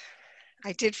know.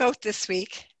 I did vote this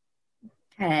week.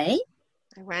 Okay.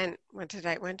 I went, when did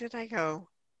I go?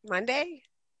 Monday?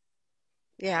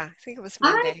 Yeah, I think it was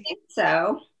I Monday. think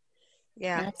so.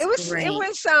 Yeah. That's great.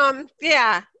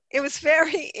 It was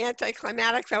very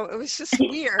anticlimactic though. It was just I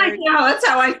weird. know, that's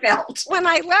how I felt. When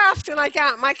I left and I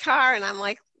got in my car and I'm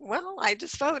like, well, I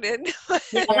just voted. Yeah,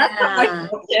 that's how I Yeah.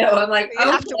 felt too. I'm like, You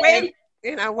have to okay.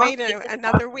 wait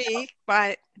another week,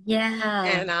 but Yeah.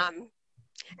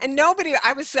 and nobody,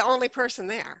 I was the only person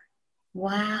there.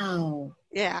 Wow.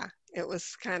 Yeah, it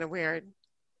was kind of weird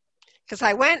because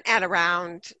I went at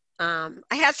around, I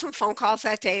had some phone calls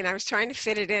that day and I was trying to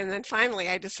fit it in. And then finally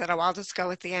I just said, oh, I'll just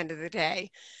go at the end of the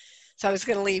day. So I was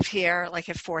going to leave here like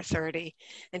at 4:30.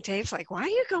 And Dave's like, why are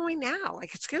you going now?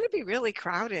 Like, it's going to be really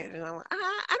crowded. And I'm like,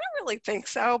 I don't really think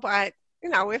so. But,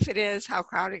 if it is, how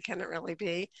crowded can it really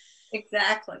be?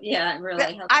 Exactly. Yeah,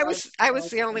 really. I was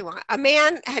the only one. A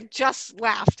man had just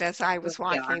left as I was Yeah.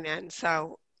 walking in.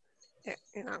 So,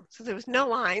 so there was no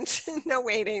lines, no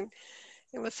waiting.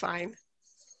 It was fine.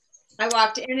 I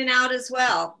walked in and out as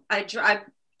well. I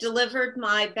delivered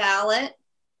my ballot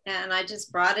and I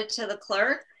just brought it to the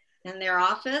clerk in their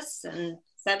office and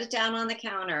set it down on the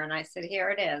counter. And I said,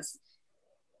 here it is.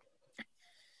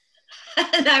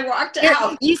 And I walked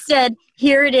out. You said,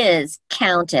 here it is.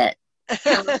 Count it.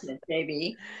 Count it,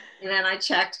 baby. And then I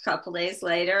checked a couple days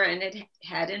later and it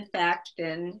had in fact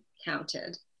been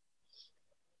counted.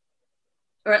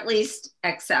 Or at least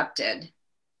accepted.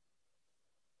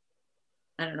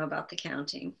 I don't know about the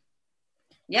counting.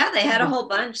 Yeah, they had a whole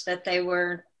bunch that they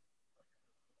were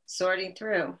sorting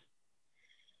through.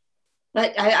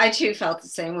 But I too felt the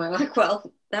same way. Like,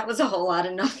 well, that was a whole lot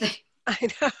of nothing. I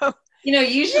know.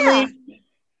 Usually,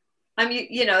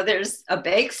 there's a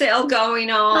bake sale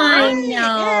going on. I know.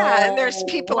 Yeah, and there's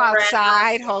people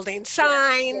outside holding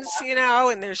signs,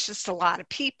 and there's just a lot of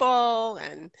people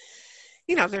and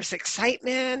there's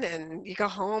excitement and you go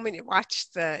home and you watch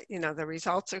the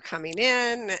results are coming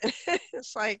in.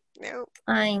 It's like, no.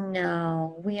 I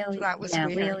know. So that was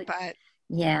weird, but.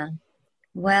 Yeah.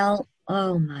 Well,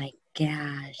 oh my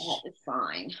gosh. That is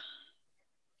fine.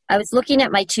 I was looking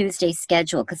at my Tuesday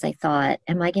schedule because I thought,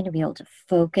 am I going to be able to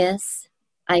focus?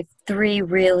 I have 3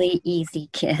 really easy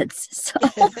kids. So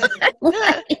I'm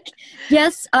like,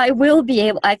 yes, I will be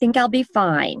able, I think I'll be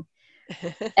fine.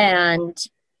 And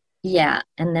yeah,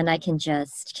 and then I can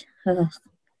just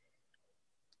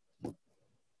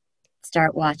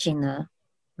start watching the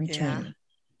retraining.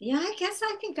 Yeah, I guess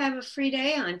I think I have a free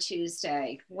day on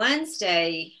Tuesday.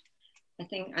 Wednesday, I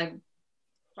think I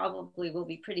probably will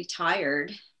be pretty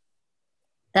tired.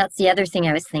 That's the other thing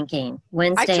I was thinking.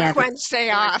 Wednesday, I took Wednesday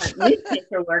off.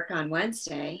 For work on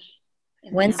Wednesday.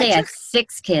 Wednesday, I have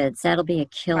 6 kids. That'll be a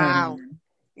killer. Wow.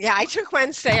 Yeah, I took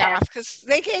Wednesday off because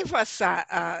they gave us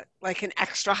like an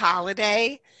extra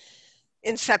holiday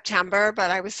in September,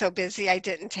 but I was so busy I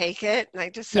didn't take it. And I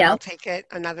just said I'll take it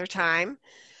another time.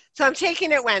 So I'm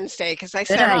taking it Wednesday because I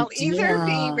said I'll either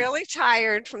be really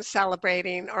tired from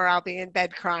celebrating or I'll be in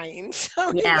bed crying.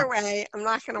 So either way, I'm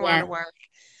not going to want to work.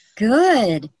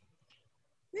 Good.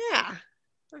 Yeah.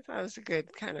 I thought it was a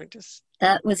good kind of just.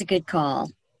 That was a good call.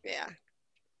 Yeah.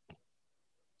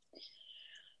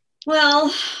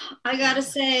 Well, I got to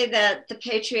say that the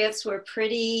Patriots were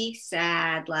pretty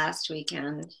sad last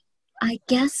weekend. I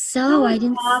guess so. I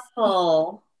didn't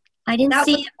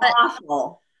see it, but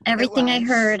awful. Everything I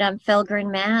heard on Felger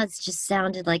and Mads just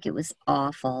sounded like it was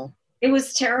awful. It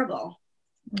was terrible.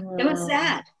 Oh. It was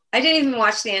sad. I didn't even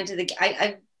watch the end of the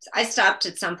game. I stopped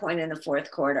at some point in the 4th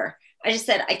quarter. I just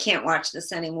said, I can't watch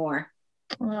this anymore.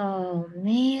 Oh,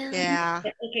 man. Yeah. I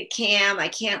can't look at Cam. I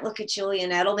can't look at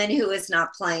Julian Edelman, who is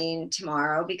not playing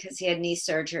tomorrow because he had knee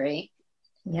surgery.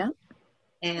 Yep.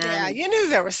 And yeah, you knew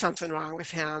there was something wrong with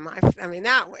him. I mean,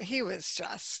 he was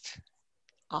just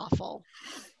awful.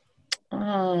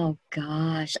 Oh,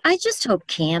 gosh. I just hope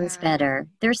Cam's better.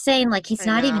 They're saying, like, he's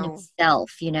not even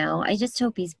himself, I just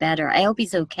hope he's better. I hope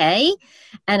he's okay.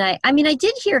 And I mean, I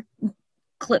did hear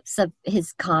clips of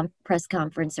his press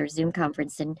conference or Zoom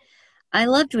conference, and I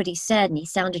loved what he said, and he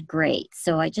sounded great.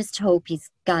 So I just hope he's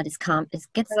got his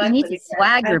he needs his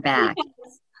swagger back.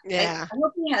 Yeah. I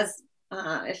hope he has,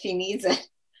 if he needs it,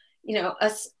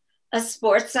 a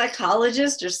sports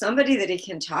psychologist or somebody that he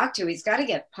can talk to. He's got to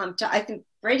get pumped up. I think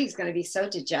Brady's going to be so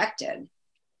dejected.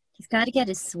 He's got to get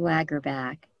his swagger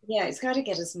back. Yeah, he's got to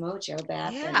get his mojo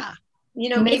back. Yeah. You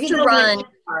know, He needs maybe to they'll win run.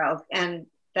 tomorrow, and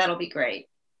that'll be great.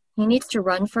 He needs to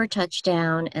run for a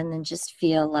touchdown and then just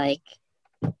feel like,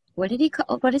 what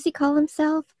does he call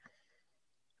himself?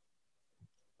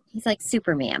 He's like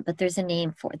Superman, but there's a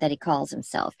name for that he calls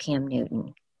himself, Cam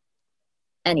Newton.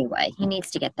 Anyway, he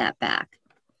needs to get that back.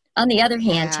 On the other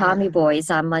hand, Yeah. Tommy Boy's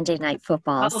on Monday Night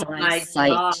Football, so Oh I'm my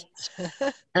God.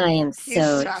 psyched. I am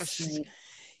so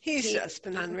He's excited. just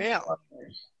been unreal.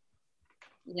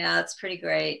 Yeah, it's pretty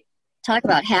great. Talk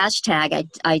about hashtag.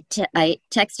 I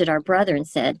texted our brother and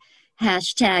said,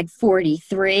 hashtag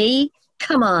 43.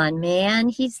 Come on, man.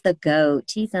 He's the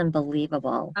GOAT. He's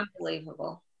unbelievable.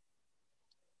 Unbelievable.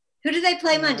 Who do they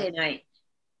play Yeah. Monday night?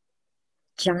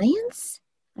 Giants?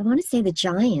 I want to say the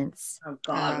Giants. Oh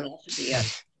God, that should be a I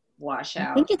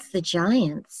washout. think it's the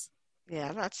Giants.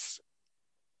 Yeah,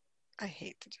 I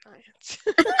hate the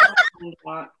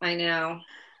Giants. I know.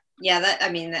 Yeah,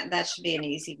 that should be an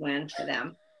easy win for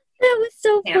them. That was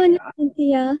so Yeah. funny,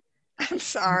 Cynthia. I'm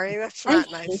sorry, that's I not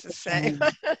hate nice to the say.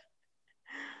 Giants.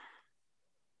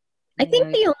 I think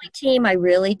the only team I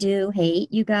really do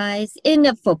hate, you guys, in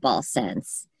a football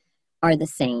sense, are the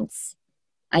Saints.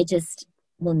 I just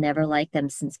will never like them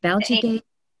since Bounty Gate.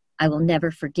 I will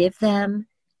never forgive them.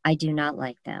 I do not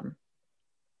like them.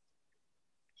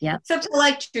 Yep. Except I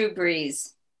like Drew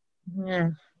Brees,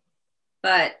 Yeah,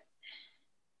 but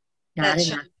not that enough.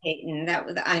 Sean Payton,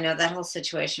 I know that whole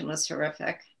situation was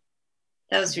horrific.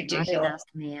 That was Not ridiculous. enough,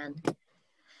 man.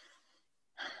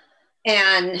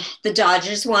 And the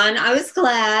Dodgers won. I was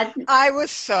glad. I was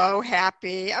so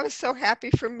happy. I was so happy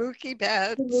for Mookie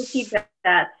Betts. Mookie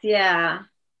Betts, yeah.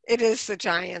 It is the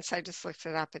Giants. I just looked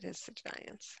it up. It is the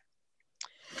Giants.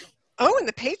 Oh, and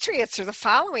the Patriots are the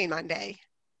following Monday.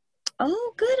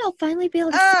 Oh, good. I'll finally be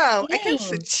able to Oh, see the against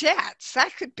the game. Jets.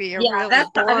 That could be a Yeah, really that's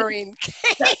boring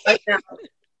game.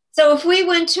 So if we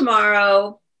win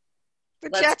tomorrow, The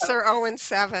let's Jets hope. are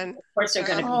 0-7. Of course they're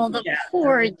going to Oh, be the Jets.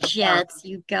 poor Jets,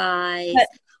 you guys. But,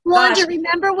 Wanda, gosh,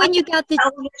 remember when you got the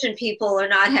television people are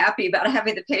not happy about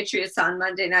having the Patriots on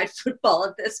Monday Night Football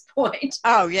at this point.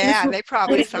 Oh, yeah. They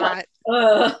probably thought.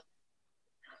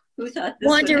 Who thought this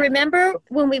Wanda, would remember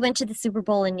when we went to the Super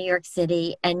Bowl in New York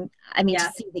City and Yeah.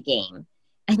 to see the game,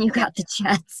 and you got the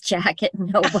Jets jacket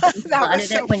and nobody That was wanted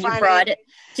so it when funny. you brought it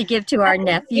to give to our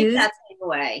nephews? That's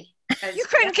away. You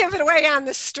couldn't give it away on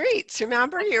the streets.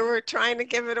 Remember, you were trying to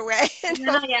give it away.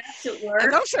 Yes, it worked.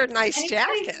 And those are nice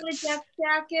Anybody jackets. with a Jets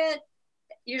jacket?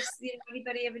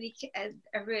 Anybody have any?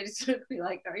 Everybody's going to be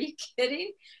like, "Are you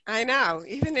kidding?" I know.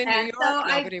 Even in New And York, so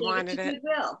I nobody gave wanted it to it.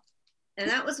 Goodwill, and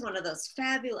that was one of those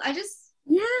fabulous.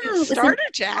 Yeah, it was Starter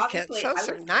jackets. Obviously, Those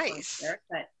I are was nice. there,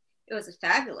 but it was a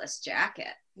fabulous jacket.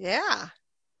 Yeah.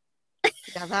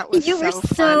 Yeah, that was you were so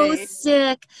so funny.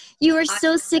 sick. You were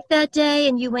so sick that day,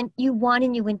 and you won,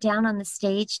 and you went down on the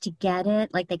stage to get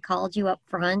it. Like they called you up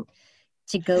front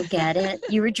to go get it.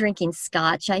 You were drinking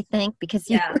scotch, I think, because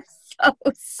you Yeah. were so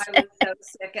sick. I was so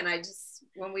sick, and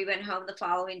when we went home the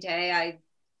following day, I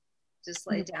just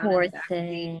laid down. Poor in the back seat.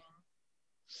 thing.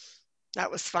 That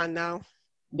was fun, though.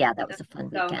 Yeah, that was a fun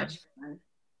So weekend. much fun.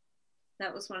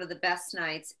 That was one of the best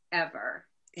nights ever.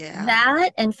 Yeah.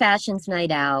 That and Fashion's Night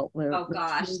Out were Oh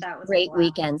gosh, two that was a great blast.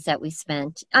 weekends that we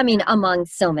spent. I mean, among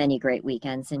so many great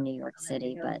weekends in New York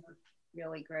City, but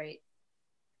Really great.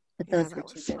 Yeah, those that were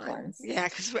was two good fun. ones. Yeah,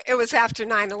 because it was after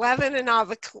 9/11, and all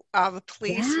the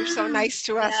police were so Yeah. nice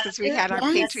to us because we had our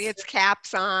Yes. Patriots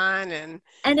caps on and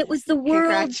And it was the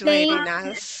World congratulating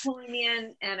Bank. us. Pulling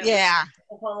in, and it Yeah.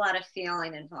 was a whole lot of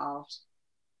feeling involved.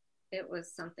 It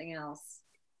was something else.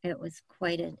 It was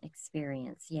quite an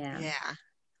experience. Yeah. Yeah,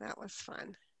 that was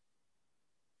fun.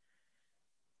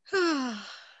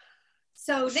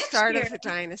 So next Start year, of the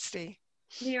dynasty.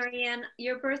 Marianne,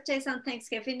 your birthday's on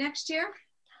Thanksgiving next year?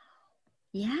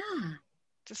 Yeah.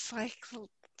 Just like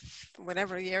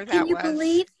whatever year that Can you was.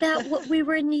 believe that we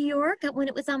were in New York when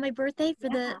it was on my birthday for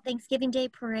the Thanksgiving Day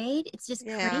parade? It's just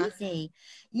Yeah. crazy.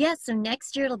 Yeah, so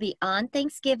next year it'll be on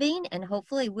Thanksgiving and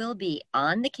hopefully we'll be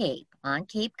on the Cape, on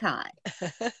Cape Cod,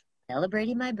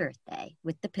 celebrating my birthday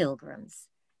with the Pilgrims.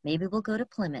 Maybe we'll go to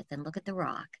Plymouth and look at the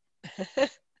Rock.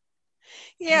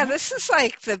 Yeah, this is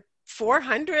like the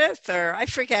 400th, or I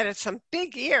forget, it's some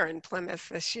big year in Plymouth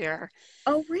this year.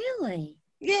 Oh, really?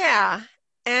 Yeah.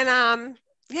 And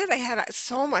yeah, they had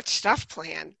so much stuff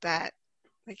planned that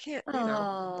they can't, a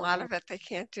lot of it they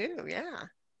can't do. Yeah.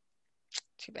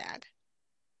 Too bad.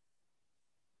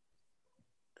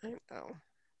 I know.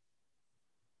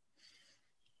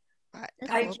 But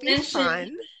I it'll be mentioned-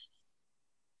 fun.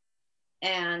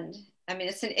 And I mean,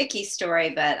 it's an icky story,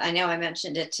 but I know I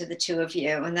mentioned it to the two of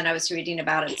you. And then I was reading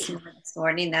about it this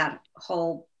morning, that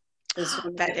whole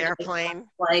That airplane.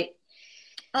 flight.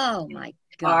 Oh my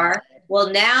God. Are well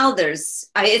now.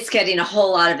 It's getting a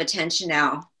whole lot of attention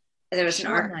now. There was an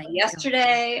Oh article my God.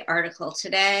 yesterday, article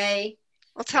today.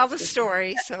 Well, tell the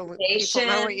story so people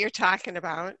know what you're talking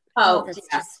about. Oh, Oh, that's yes.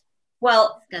 just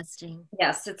Well, disgusting.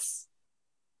 yes, it's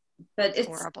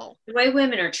Horrible. the way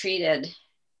women are treated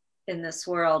in this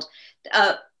world.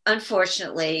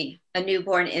 Unfortunately, a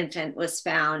newborn infant was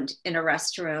found in a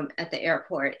restroom at the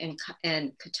airport in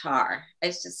Qatar. I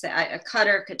used to say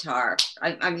Qatar.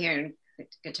 I'm hearing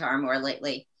Qatar more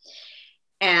lately.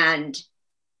 And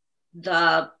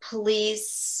the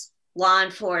police, law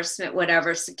enforcement,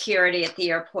 whatever, security at the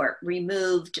airport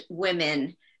removed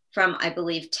women from, I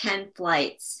believe, 10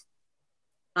 flights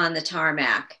on the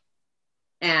tarmac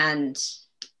and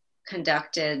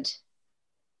conducted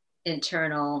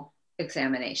internal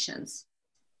examinations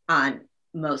on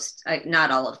most, not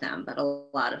all of them, but a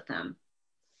lot of them.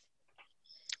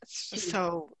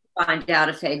 So find out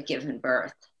if they'd given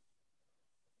birth.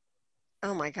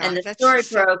 Oh my God. And the story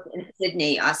broke in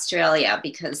Sydney, Australia,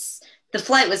 because the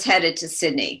flight was headed to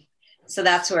Sydney. So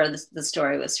that's where the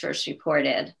story was first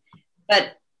reported.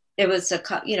 But it was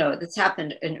this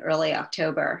happened in early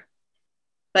October.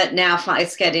 But now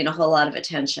it's getting a whole lot of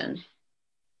attention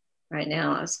right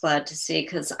now. I was glad to see,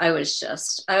 because I was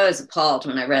appalled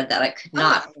when I read that. I could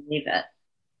not believe it.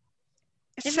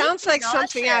 It sounds like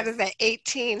something out of the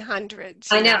 1800s.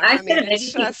 I know. I could have made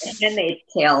it a Handmaid's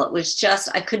Tale. It was just,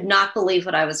 I could not believe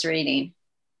what I was reading.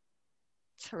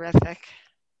 It's horrific.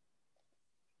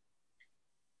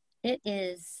 It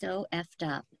is so effed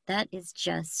up. That is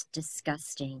just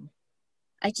disgusting.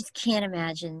 I just can't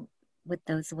imagine with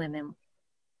those women.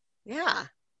 Yeah.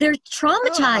 They're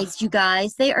traumatized, you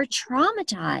guys. They are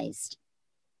traumatized.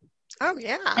 Oh,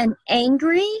 yeah. And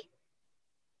angry.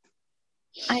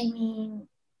 I mean.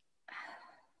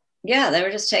 Yeah, they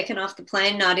were just taken off the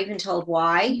plane, not even told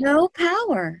why. No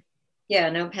power. Yeah,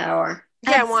 no power.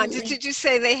 Yeah, Wanda, did you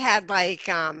say they had like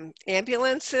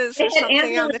ambulances or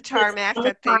something on the tarmac?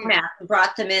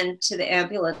 Brought them into the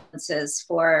ambulances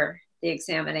for the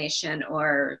examination,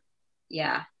 or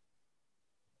yeah.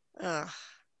 Ugh.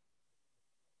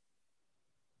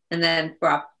 And then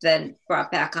brought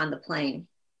back on the plane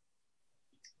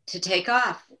to take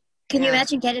off. Can you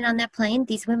imagine getting on that plane?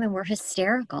 These women were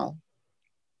hysterical.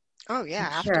 Oh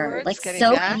yeah, sure. Afterwards, like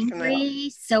so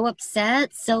angry, so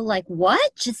upset, so like,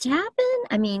 what just happened?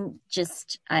 I mean,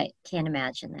 I can't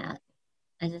imagine that.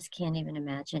 I just can't even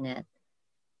imagine it.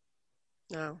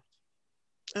 No.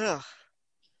 Ugh.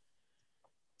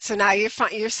 So now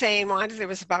you're saying, Wanda, there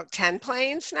was about 10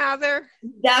 planes now there?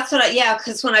 That's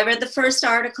because when I read the first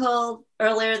article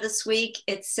earlier this week,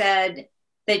 it said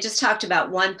they just talked about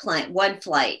one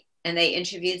flight, and they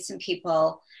interviewed some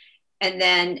people. And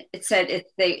then it said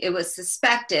it was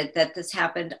suspected that this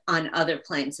happened on other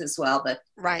planes as well, but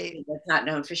right, it's not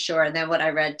known for sure. And then what I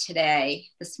read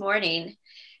this morning,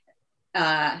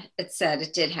 it said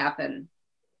it did happen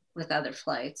with other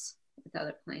flights, with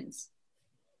other planes.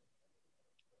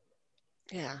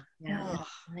 Yeah.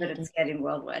 But it's getting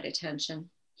worldwide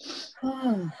attention.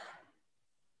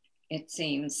 It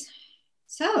seems.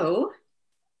 So,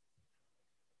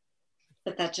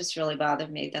 but that just really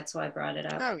bothered me. That's why I brought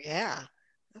it up. Oh yeah,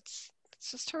 it's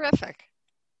just horrific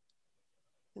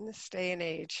in this day and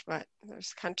age. But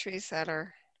there's countries that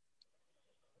are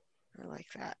like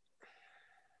that.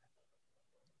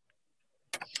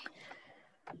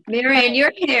 Marianne,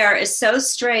 your hair is so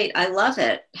straight. I love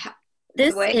it.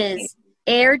 This is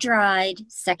air dried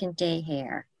second day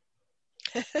hair.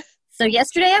 So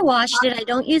yesterday I washed it. I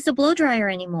don't use a blow dryer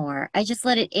anymore. I just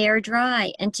let it air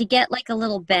dry. And to get like a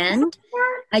little bend,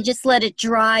 I just let it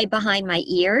dry behind my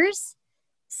ears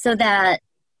so that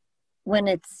when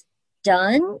it's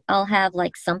done, I'll have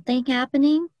like something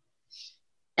happening.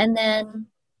 And then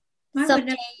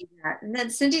and then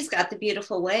Cindy's got the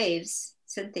beautiful waves,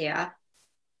 Cynthia.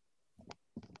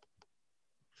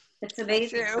 It's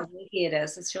amazing how wavy it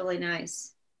is. It's really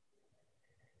nice.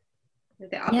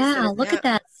 Yeah, look at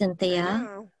that,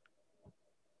 Cynthia.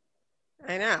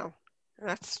 I know.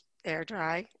 That's air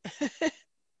dry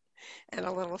and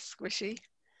a little squishy.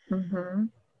 Mm-hmm.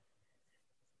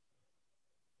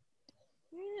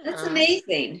 Yeah. That's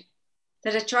amazing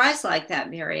that it dries like that,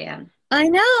 Marianne. I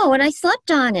know, and I slept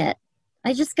on it.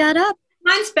 I just got up.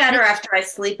 Mine's better after I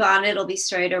sleep on it. It'll be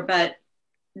straighter, but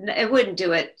it wouldn't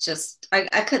do it.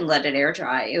 I couldn't let it air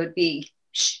dry. It would be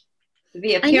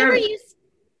a pyramid.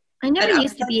 I never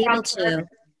used to be able to.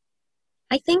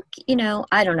 I think,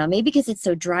 I don't know, maybe because it's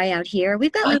so dry out here.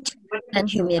 We've got like 2%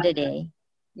 humidity.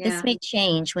 Yeah. This may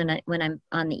change when I'm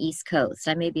on the East Coast.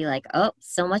 I may be like, oh,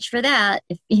 so much for that.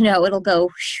 If, it'll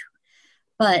go.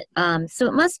 But so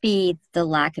it must be the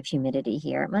lack of humidity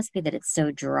here. It must be that it's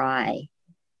so dry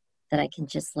that I can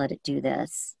just let it do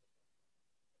this.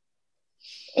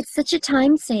 It's such a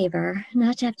time saver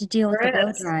not to have to deal with the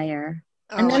blow dryer.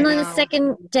 And Oh, then I on the know.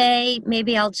 second day,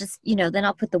 maybe I'll just, then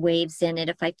I'll put the waves in it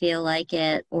if I feel like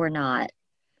it or not.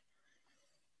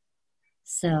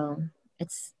 So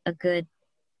it's a good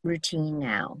routine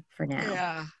now for now.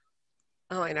 Yeah.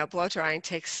 Oh, I know. Blow drying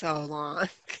takes so long.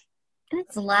 And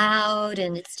it's loud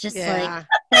and it's just Yeah.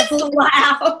 That's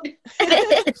loud.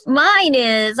 Mine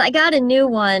is. I got a new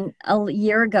one a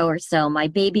year ago or so, my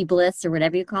Baby Bliss or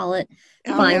whatever you call it.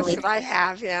 Oh, Finally, that's what I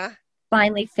have. Yeah.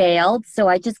 finally failed. So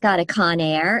I just got a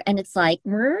Conair and it's like,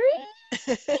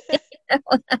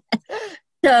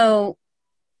 so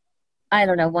I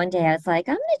don't know. One day I was like,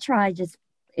 I'm going to try just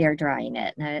air drying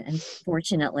it. And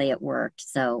fortunately it worked.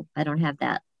 So I don't have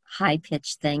that high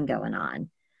pitched thing going on.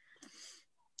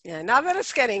 Yeah. Now that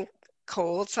it's getting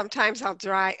cold, sometimes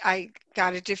I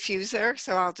got a diffuser,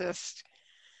 so I'll just,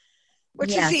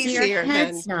 which Yeah, is so your easier than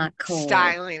head's not cold.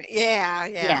 styling it. Yeah.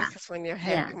 Yeah. Because when your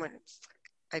Yeah. head,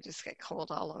 I just get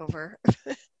cold all over.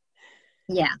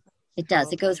 Yeah, it does.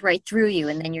 Cold. It goes right through you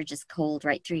and then you're just cold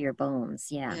right through your bones.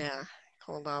 Yeah. Yeah.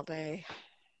 Cold all day.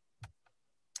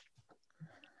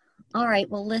 All right.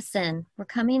 Well, listen, we're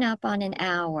coming up on an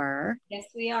hour. Yes,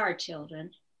 we are,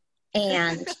 children.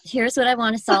 And here's what I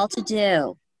want us all to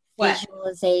do. What?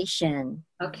 Visualization.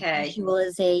 Okay.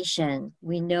 Visualization.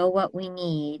 We know what we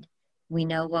need. We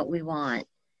know what we want.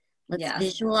 Let's Yes.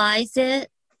 visualize it.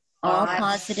 All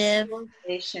positive.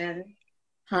 Visualization.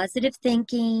 Positive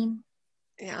thinking.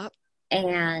 Yep.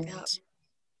 And Yep.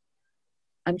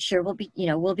 I'm sure we'll be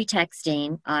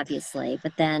texting, obviously,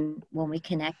 but then when we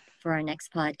connect for our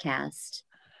next podcast,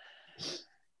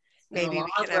 Maybe we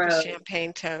can have a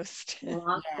champagne toast.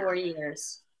 Long 4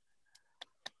 years.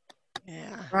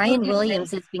 Yeah. Brian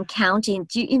Williams has been counting.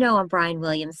 Do you know on Brian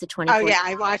Williams, the 24? Oh yeah,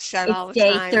 I watch that all the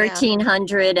day time.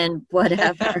 1300 and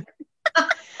whatever.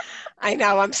 I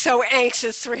know. I'm so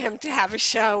anxious for him to have a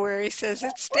show where he says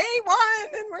it's day 1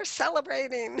 and we're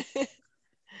celebrating.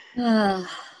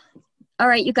 All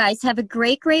right, you guys have a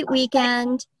great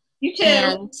weekend. You too.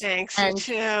 And, Thanks. You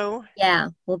too. Yeah,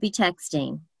 we'll be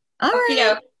texting. All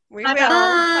right. We will.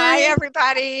 Bye,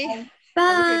 everybody. Bye.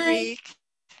 Have a good week.